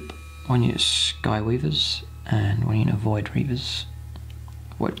 1 troop, 1 unit of Sky Weavers, and 1 unit of Void Weavers.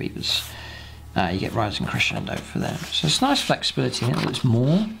 You get Rising Crescendo for them. So it's nice flexibility in it, there's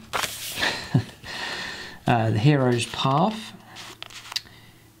more. The Hero's Path.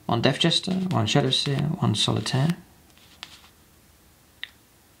 1 Death Jester, 1 Shadow Seer, 1 Solitaire.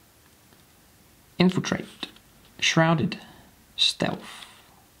 Infiltrate. Shrouded. Stealth.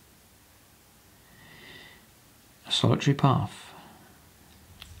 A Solitary Path.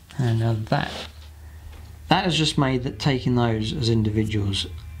 And now that has just made that taking those as individuals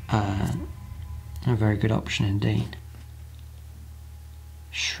a very good option indeed.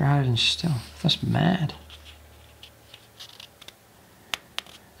 Shrouded and Stealth. That's mad.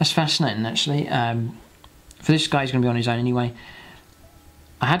 That's fascinating, actually. For this guy, he's going to be on his own anyway.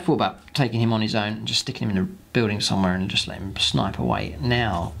 I had thought about taking him on his own and just sticking him in a building somewhere and just letting him snipe away.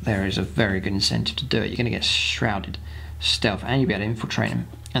 Now there is a very good incentive to do it. You're going to get Shrouded, Stealth, and you'll be able to infiltrate him.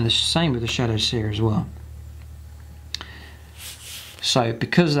 And the same with the Shadow Seer as well. So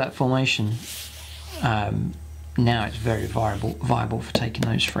because of that formation, now it's very viable for taking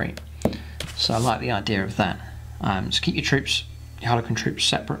those 3. So I like the idea of that. So keep your troops, your Harlequin troops,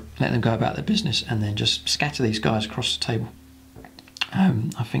 separate, let them go about their business, and then just scatter these guys across the table.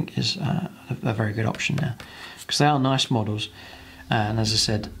 I think is a very good option now, because they are nice models, and as I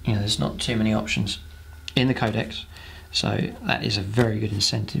said, you know, there's not too many options in the Codex, so that is a very good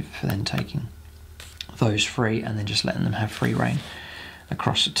incentive for then taking those free and then just letting them have free reign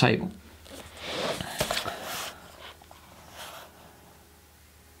across the table.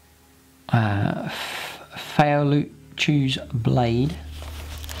 Faoluchu's blade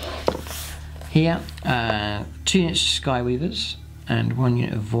here, 2 units of Skyweavers and 1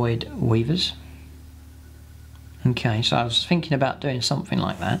 unit of Void Weavers. Okay, so I was thinking about doing something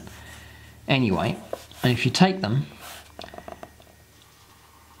like that anyway, and if you take them,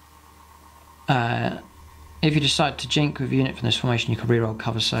 if you decide to jink with a unit from this formation, you can reroll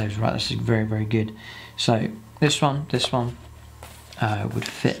cover saves, right? This is very, very good. So this one would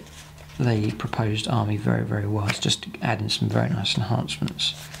fit the proposed army very, very well. It's just adding some very nice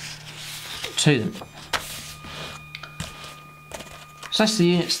enhancements to them. So that's the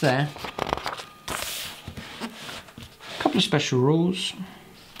units there. A couple of special rules.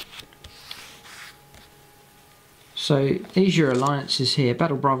 So these are your alliances here: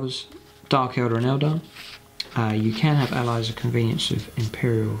 Battle Brothers, Dark Eldar and Eldar. You can have allies of convenience of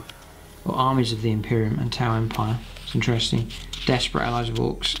Imperial or armies of the Imperium and Tau Empire. It's interesting. Desperate allies of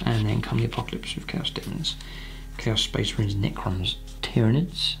Orcs, and then come the Apocalypse of Chaos Demons, Chaos Space Marines, Necrons,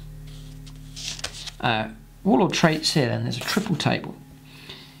 Tyranids. Warlord traits here, then there's a triple table.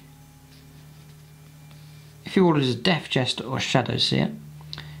 If your Warlord is a Death Jester or Shadow Seer,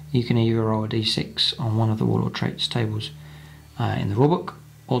 you can either roll a d6 on one of the Warlord traits tables in the rulebook,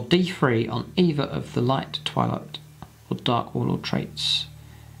 or d3 on either of the Light, Twilight or Dark Warlord traits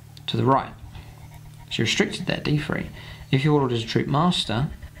to the right. So you're restricted there, d3. If your Warlord is a Troop Master,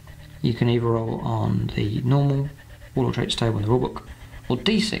 you can either roll on the normal Warlord traits table in the rulebook, or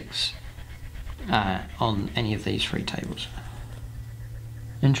d6 on any of these 3 tables.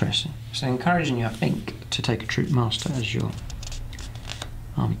 Interesting. So encouraging you, I think, to take a Troop Master as your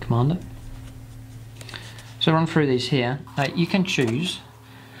army commander. So run through these here. You can choose.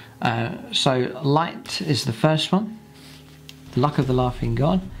 So Light is the first one. The Luck of the Laughing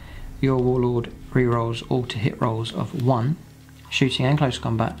God. Your Warlord rerolls all to hit rolls of 1, shooting and close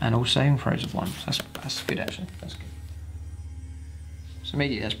combat, and all saving throws of 1. So that's good, actually. That's good. So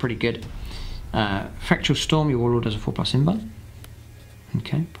immediately that's pretty good. Fractal Storm, your Warlord has a 4+ invuln.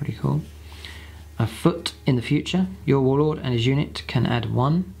 Okay, pretty cool. A Foot in the Future, your Warlord and his unit can add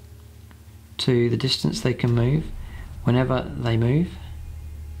 1 to the distance they can move whenever they move.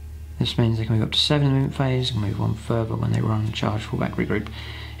 This means they can move up to 7 in the movement phase, and move 1 further when they run, charge, fall back, regroup,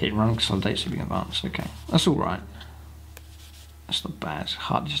 hit and run, consolidate, sweeping advance. Okay, that's alright. That's not bad, it's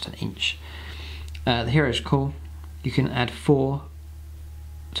hardly just an inch. The Hero's Call, you can add 4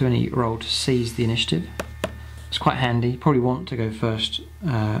 to any roll to seize the initiative. It's quite handy. You probably want to go first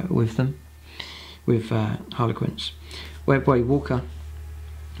with them, with Harlequins. Webway Walker,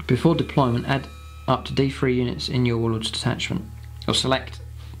 before deployment, add up to D3 units in your Warlord's detachment, or select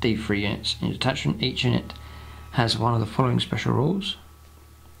D3 units in your detachment. Each unit has one of the following special rules: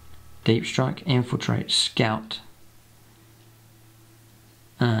 Deep Strike, Infiltrate, Scout.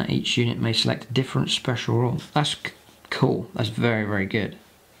 Each unit may select a different special rule. That's cool. That's very, very good.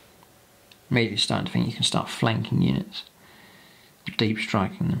 Immediately starting to think you can start flanking units, deep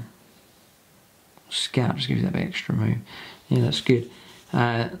striking them. Scout just gives you that bit extra move. Yeah, that's good.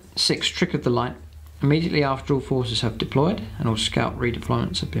 6, Trick of the Light. Immediately after all forces have deployed and all scout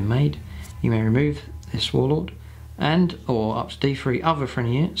redeployments have been made, you may remove this Warlord and or up to D3 other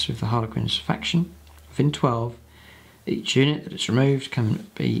friendly units with the Harlequins faction. Within 12, each unit that is removed can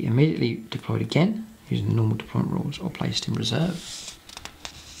be immediately deployed again using the normal deployment rules or placed in reserve.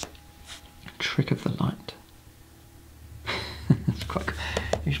 Trick of the Light. That's quite cool.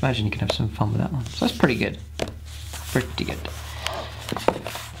 You should imagine you can have some fun with that one. So that's pretty good. Pretty good.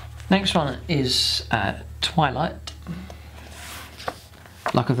 Next one is Twilight.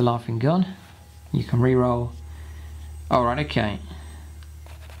 Luck of the Laughing God. You can re-roll. Alright, okay.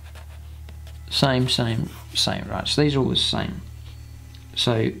 Same. Right, so these are all the same.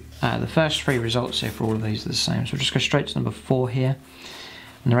 So the first 3 results here for all of these are the same. So we'll just go straight to number 4 here.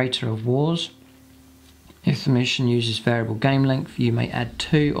 Narrator of Wars. If the mission uses variable game length, you may add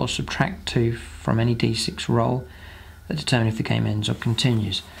 2 or subtract 2 from any d6 roll that determine if the game ends or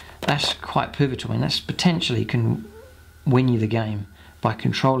continues. That's quite pivotal, and that's potentially can win you the game by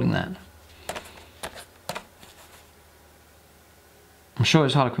controlling that. I'm sure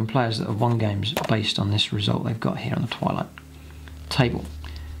there's Harlequin players that have won games based on this result they've got here on the Twilight table.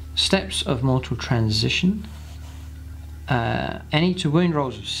 Steps of Mortal Transition. Any to wound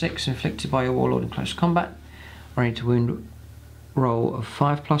rolls of 6 inflicted by your Warlord in close combat, or any to wound roll of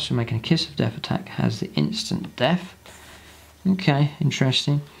 5+ for making a Kiss of Death attack has the instant death. Okay,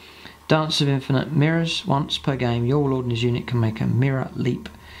 interesting. Dance of Infinite Mirrors. Once per game, your warlord and his unit can make a mirror leap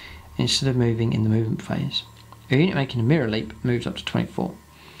instead of moving in the movement phase. A unit making a mirror leap moves up to 24.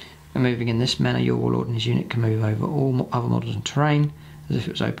 When moving in this manner, your warlord and his unit can move over all other models and terrain as if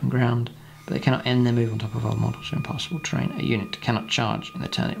it was open ground, but they cannot end their move on top of other models or impassable terrain. A unit cannot charge in the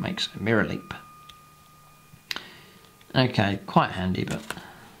turn it makes a mirror leap. Okay, quite handy, but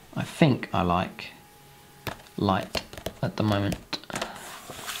I think I like light at the moment.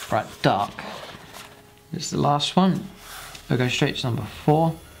 Right, dark. This is the last one. We'll go straight to number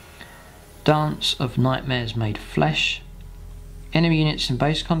 4. Dance of Nightmares Made Flesh. Enemy units in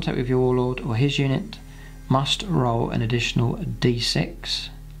base contact with your warlord or his unit must roll an additional d6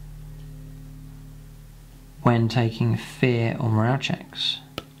 when taking fear or morale checks.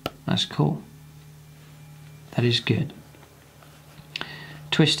 That's cool. That is good.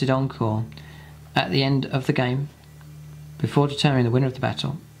 Twisted Encore. At the end of the game, before determining the winner of the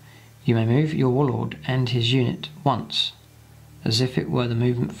battle, you may move your warlord and his unit once, as if it were the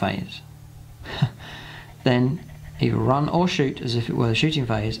movement phase. Then either run or shoot as if it were the shooting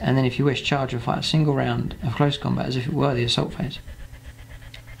phase, and then if you wish, charge or fight a single round of close combat as if it were the assault phase.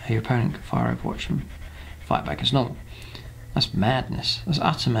 Your opponent can fire Overwatch and fight back as normal. That's madness. That's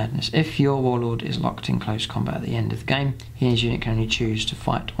utter madness. If your warlord is locked in close combat at the end of the game, he and his unit can only choose to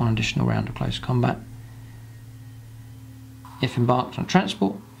fight one additional round of close combat. If embarked on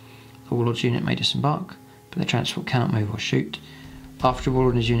transport, the warlord's unit may disembark, but the transport cannot move or shoot. After the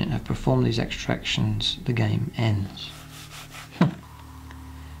warlord and his unit have performed these extra actions, the game ends.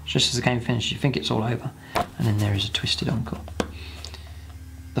 Just as the game finishes, you think it's all over, and then there is a Twisted Encore.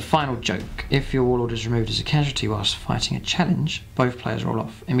 The final joke. If your warlord is removed as a casualty whilst fighting a challenge, both players roll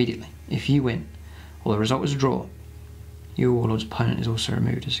off immediately. If you win, or the result was a draw, your warlord's opponent is also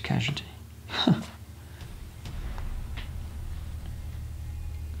removed as a casualty.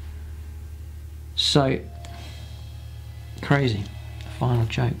 So, crazy. The final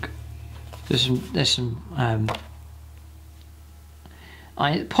joke. There's some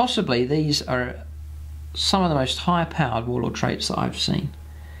possibly these are some of the most high-powered warlord traits that I've seen.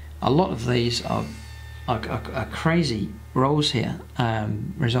 A lot of these are crazy rolls here,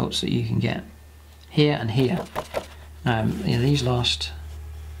 results that you can get here and here. These last,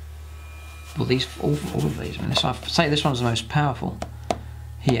 well, all of these. I mean, I'd say this one's the most powerful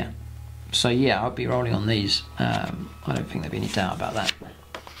here. So yeah, I'll be rolling on these. I don't think there'd be any doubt about that.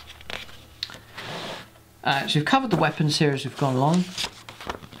 So we've covered the weapon series. We've gone along.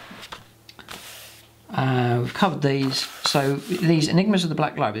 We've covered these. So these Enigmas of the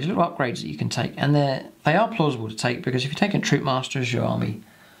Black Library, these little upgrades that you can take, and they are plausible to take, because if you're taking Troop Master as your army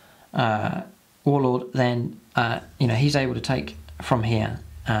warlord, then he's able to take from here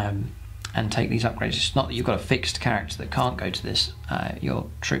and take these upgrades. It's not that you've got a fixed character that can't go to this. Your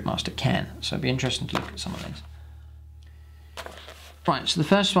Troop Master can. So it'd be interesting to look at some of these. Right. So the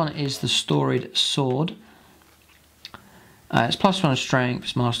first one is the Storied Sword. It's +1 strength,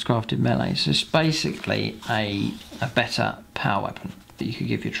 it's mastercrafted melee, so it's basically a better power weapon that you could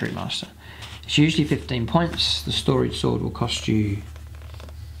give your Troop Master. It's usually 15 points. The Storied Sword will cost you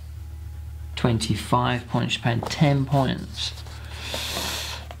 25 points, you're paying 10 points.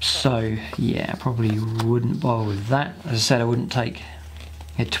 So yeah, I probably wouldn't bother with that. As I said, I wouldn't take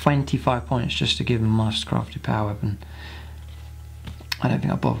 25 points just to give them a mastercrafted power weapon. I don't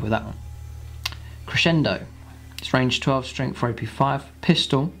think I'd bother with that one. Crescendo. It's range 12, strength 4, AP 5,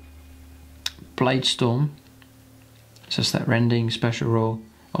 pistol, blade storm, so that's that rending, special roll,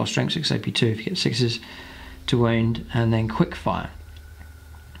 or strength 6, AP 2 if you get 6s to wound, and then quick fire.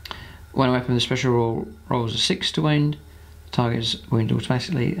 When a weapon with a special roll rolls a 6 to wound, the target is wounded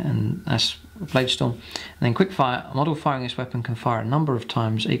automatically, and that's blade storm. And then quick fire, a model firing this weapon can fire a number of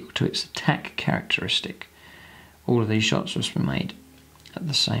times equal to its attack characteristic. All of these shots must be made at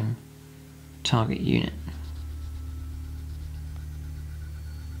the same target unit.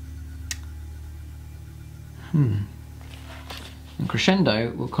 And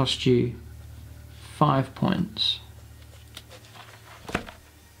Crescendo will cost you 5 points.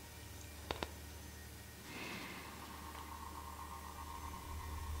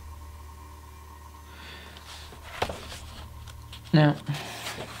 Now,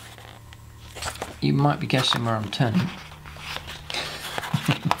 you might be guessing where I'm turning.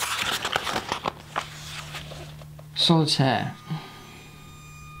 Solitaire.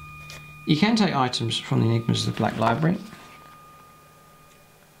 You can take items from the Enigmas of the Black Library.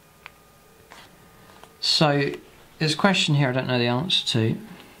 So, there's a question here I don't know the answer to.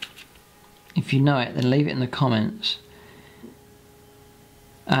 If you know it, then leave it in the comments.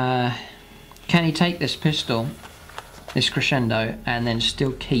 can he take this pistol, this crescendo, and then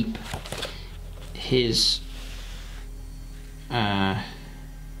still keep his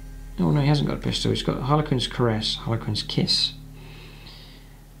oh no, he hasn't got a pistol, he's got Harlequin's Caress, Harlequin's Kiss.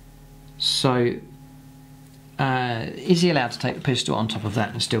 So is he allowed to take the pistol on top of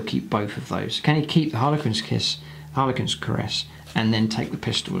that and still keep both of those? Can he keep the Harlequin's Kiss, Harlequin's Caress, and then take the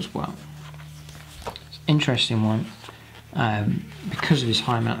pistol as well? It's an interesting one, because of his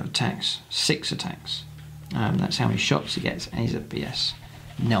high amount of attacks, 6 attacks. That's how many shots he gets, and he's at BS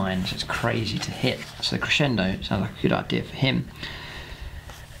 9, so it's crazy to hit. So the crescendo sounds like a good idea for him.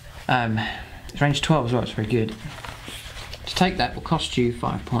 It's range 12 as well, it's very good. To take that will cost you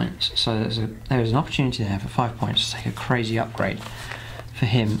 5 points, so there's an opportunity there for 5 points to take a crazy upgrade for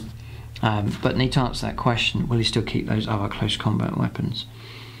him. But need to answer that question, will he still keep those other close combat weapons?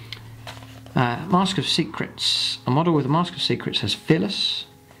 Mask of Secrets. A model with a Mask of Secrets has Fearless,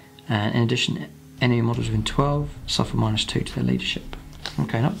 and in addition, enemy models within 12 suffer -2 to their leadership.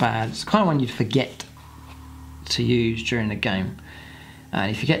 Okay, not bad. It's the kind of one you'd forget to use during the game. And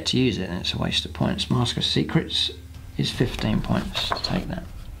if you forget to use it, then it's a waste of points. Mask of Secrets is 15 points to take that.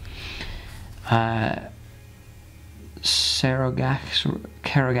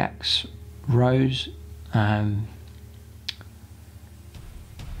 Keragax Rose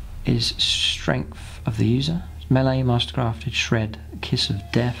is Strength of the User. Melee, Mastercrafted, Shred, Kiss of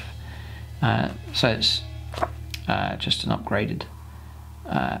Death. So it's just an upgraded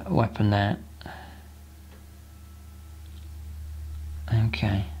weapon there.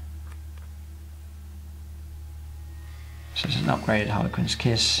 Okay. So it's an upgraded Harlequin's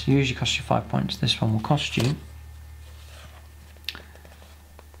Kiss. Usually costs you 5 points. This one will cost you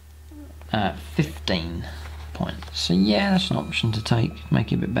 15 points. So yeah, that's an option to take.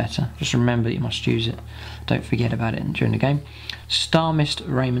 Make it a bit better. Just remember that you must use it. Don't forget about it during the game. Star Mist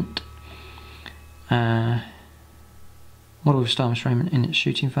Raiment. Model with Star Mist Raiment in its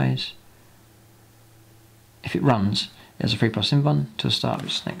shooting phase. If it runs, it has a 3+ invuln to the start of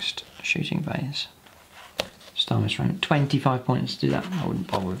its next shooting phase. Star Mist Raiment, 25 points to do that. I wouldn't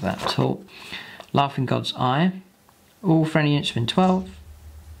bother with that at all. Laughing God's Eye. All friendly units within 12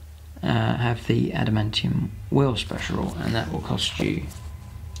 have the Adamantium Wheel special rule, and that will cost you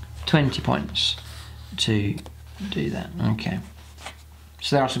 20 points to do that. Okay.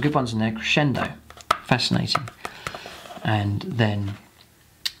 So there are some good ones in there. Crescendo, fascinating. And then,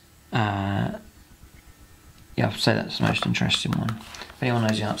 yeah, I'd say that's the most interesting one. If anyone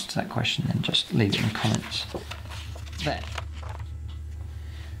knows the answer to that question, then just leave it in the comments there.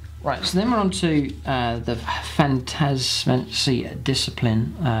 Right, so then we're on to the Phantasmancy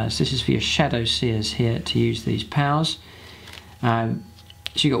Discipline. So this is for your Shadow Seers here to use these powers. So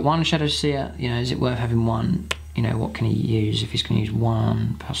you've got one Shadow Seer, you know, is it worth having one? You know, what can he use? If he's going to use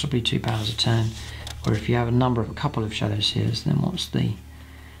one, possibly 2 powers a turn. Or if you have a couple of Shadow Seers, then what's the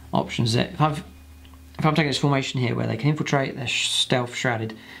options there? If I'm taking this formation here where they can infiltrate, they're stealth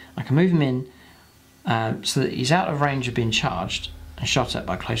shrouded, I can move them in so that he's out of range of being charged and shot at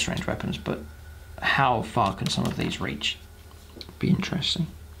by close range weapons, but how far can some of these reach? Be interesting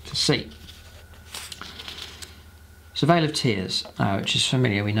to see. So Veil of Tears, which is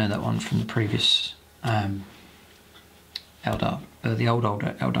familiar, we know that one from the previous Eldar, the old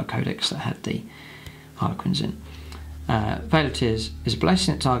Eldar Codex that had the Harlequins in. Veil of Tears is a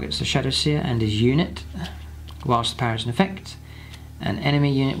blessing that targets the Shadow Seer and his unit whilst the power is in effect. An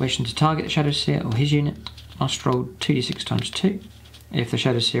enemy unit wishing to target the Shadow Seer or his unit must roll 2d6 times 2. If the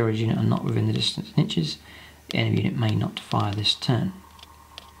Shadow Seer or his unit are not within the distance in inches, the enemy unit may not fire this turn.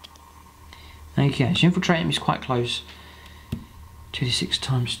 Okay, so infiltrate him is quite close. 2d6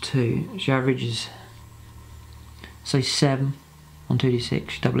 times 2. So your average is, say, 7 on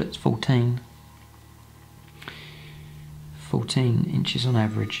 2d6. Double it's 14. 14 inches on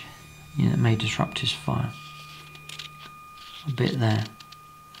average. You know, it may disrupt his fire a bit there.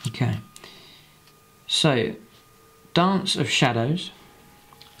 Okay. So, Dance of Shadows.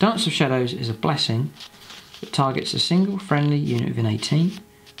 Dance of Shadows is a blessing that targets a single friendly unit within 18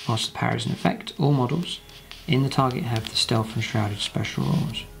 whilst the power is in effect. All models in the target have the Stealth and Shrouded special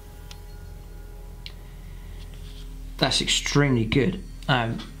rules. That's extremely good.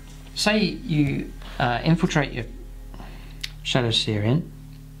 Say you infiltrate your Shadow Seer in,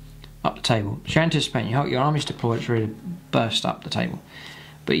 up the table. So you're anticipating your army's deployed, it's ready to burst up the table.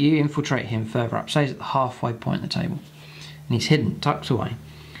 But you infiltrate him further up, say he's at the halfway point of the table, and he's hidden, tucked away.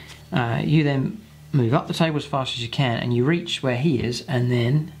 You then move up the table as fast as you can, and you reach where he is, and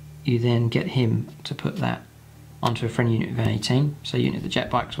then you then get him to put that onto a friendly unit of 18, so unit of the jet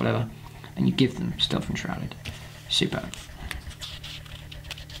bikes, whatever, and you give them Stealth and Shrouded. Super.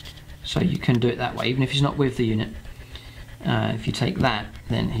 So you can do it that way, even if he's not with the unit. If you take that,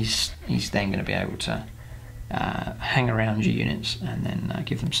 then he's then going to be able to hang around your units and then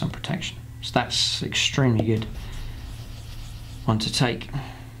give them some protection. So that's extremely good one to take.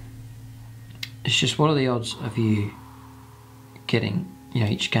 It's just, what are the odds of you getting, you know,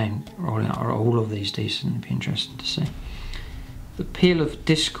 each game rolling out, or all of these decent? It'd be interesting to see. The Peel of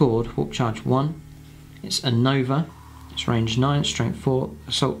Discord, Warp Charge 1. It's a Nova. It's range 9, strength 4,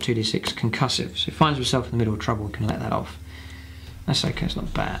 assault 2d6, concussive. So if he finds himself in the middle of trouble, we can let that off. That's okay, it's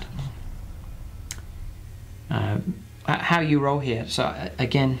not bad. How you roll here, so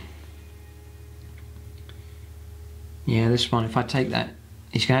again, yeah, this one, if I take that,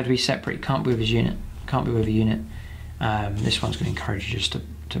 he's going to have to be separate. He can't be with his unit, can't be with a unit. This one's going to encourage you just to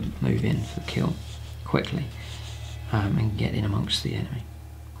move in for the kill quickly and get in amongst the enemy.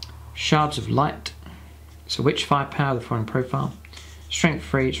 Shards of Light. So Witch firepower, the foreign profile. Strength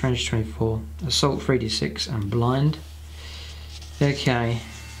 3, it's range 24. Assault 3d6 and blind. Okay,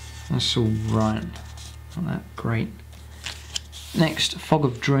 that's all right. Not that great. Next, Fog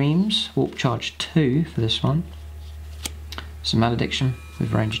of Dreams, Warp Charge 2 for this one. It's a malediction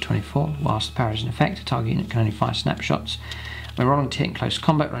with range of 24. Whilst the power is in effect, a target unit can only fire snapshots. When rolling to hit in close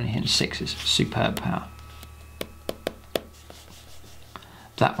combat, we're only hitting 6s. Superb power.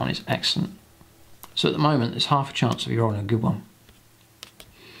 That one is excellent. So at the moment, there's half a chance of you rolling a good one.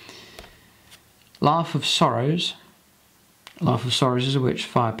 Laugh of Sorrows. Laugh of Sorrows is a witch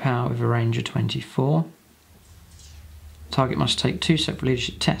firepower with a range of 24. Target must take 2 separate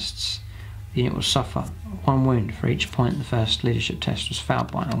leadership tests. The unit will suffer 1 wound for each point the first leadership test was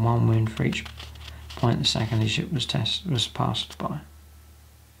failed by, and 1 wound for each point the second leadership was passed by.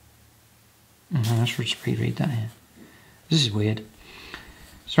 Let's just reread that here. This is weird.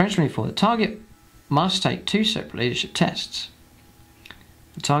 So range 24. The target must take 2 separate leadership tests.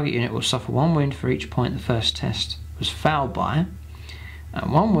 The target unit will suffer 1 wound for each point the first test was failed by,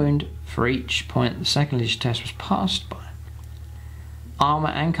 and 1 wound for each point the second leadership test was passed by. Armour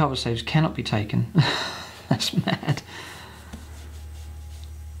and cover saves cannot be taken. That's mad.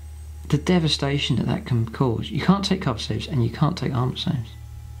 The devastation that can cause. You can't take cover saves and you can't take armour saves.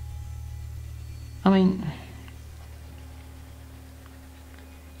 I mean,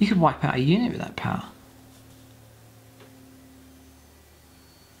 you could wipe out a unit with that power.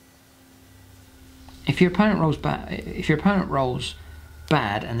 If your opponent rolls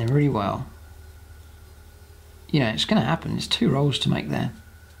bad and then really well, you know, it's going to happen. It's 2 rolls to make there.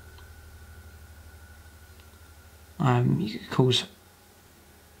 You could cause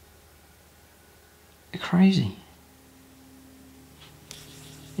crazy.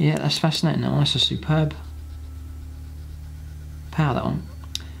 Yeah, that's fascinating. That one. That's a superb power, that one.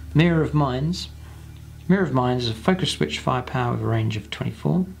 Mirror of Minds. Mirror of Minds is a focus switch firepower with a range of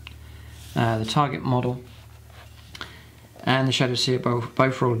 24. The target model and the Shadow Seer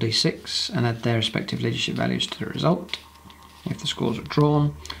both roll d6 and add their respective leadership values to the result. If the scores are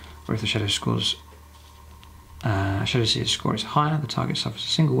drawn, or if the Shadow Seer's score is higher, the target suffers a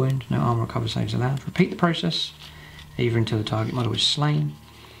single wound, no armor or cover saves allowed. Repeat the process, either until the target model is slain,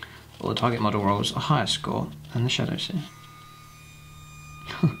 or the target model rolls a higher score than the Shadow Seer.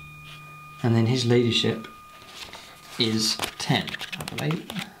 And then his leadership is 10, I believe.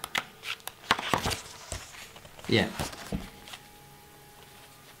 Yeah.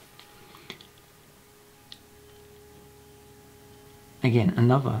 Again,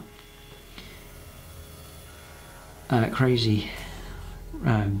 another crazy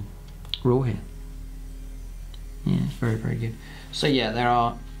rule here. Yeah, it's very, very good. So yeah, there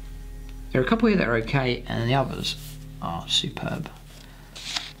are a couple here that are okay, and the others are superb.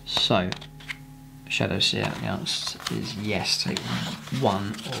 So, Shadow Seer, the answer is yes, take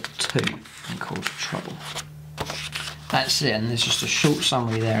 1 or 2 and cause trouble. That's it, and there's just a short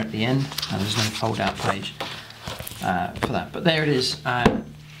summary there at the end, and there's no fold-out page for that. But there it is. The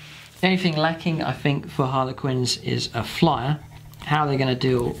only thing lacking, I think, for Harlequins is a flyer. How are they going to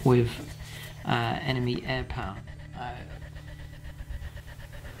deal with enemy air power?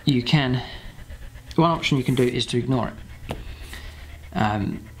 One option you can do is to ignore it.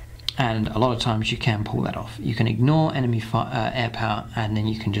 And a lot of times you can pull that off. You can ignore enemy air power, and then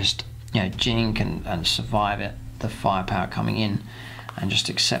you can just, you know, jink and survive it, the firepower coming in, and just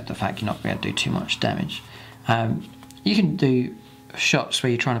accept the fact you're not going to do too much damage. You can do shots where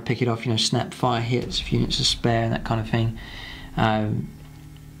you're trying to pick it off, you know, snap fire hits if units are spare and that kind of thing.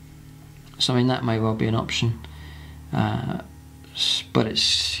 So I mean, that may well be an option, but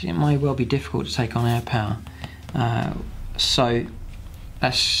it may well be difficult to take on air power. So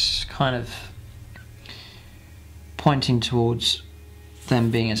that's kind of pointing towards them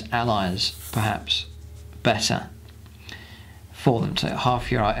being as allies perhaps better for them. To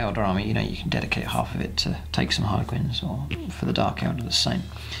half your Eldar army, you know, you can dedicate half of it to take some Harlequins, or for the Dark Eldar the same.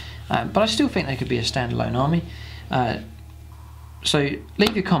 But I still think they could be a standalone army. So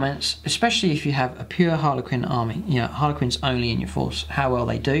leave your comments, especially if you have a pure Harlequin army, you know, Harlequins only in your force, how well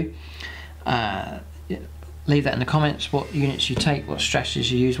they do. Leave that in the comments, what units you take, what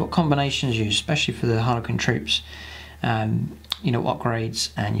strategies you use, what combinations you use, especially for the Harlequin troops. You know, what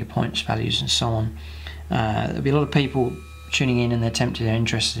grades and your points values and so on. There'll be a lot of people tuning in and they're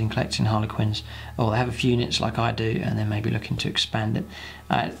interested in collecting Harlequins, or they have a few units like I do and they're maybe looking to expand it.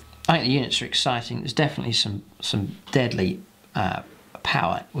 I think the units are exciting. There's definitely some deadly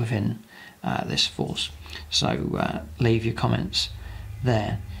power within this force. So leave your comments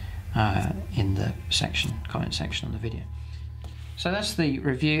there in the comment section on the video. So that's the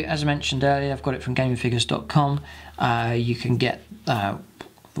review. As I mentioned earlier, I've got it from gamingfigures.com. You can get the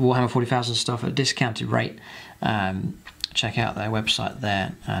Warhammer 40,000 stuff at a discounted rate. Check out their website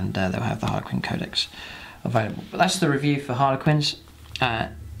there, and they'll have the Harlequin Codex available. But that's the review for Harlequins. It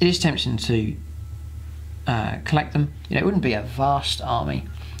is tempting to collect them. You know, it wouldn't be a vast army.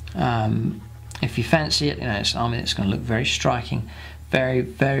 If you fancy it, you know, it's an army that's going to look very striking, very,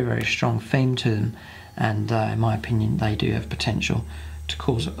 very, very strong theme to them, and in my opinion, they do have potential to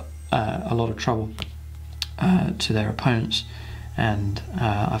cause a lot of trouble to their opponents. And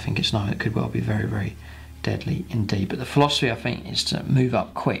I think it's an army that could well be very, very deadly indeed. But the philosophy, I think, is to move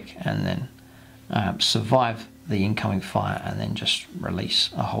up quick and then survive the incoming fire and then just release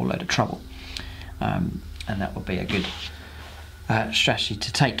a whole load of trouble. And that would be a good strategy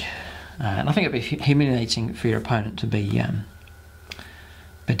to take. And I think it would be humiliating for your opponent to be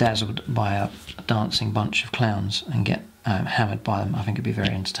bedazzled by a dancing bunch of clowns and get hammered by them. I think it would be a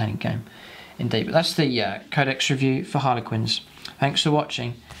very entertaining game indeed. But that's the Codex review for Harlequins. Thanks for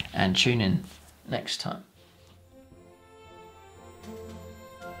watching, and tune in next time.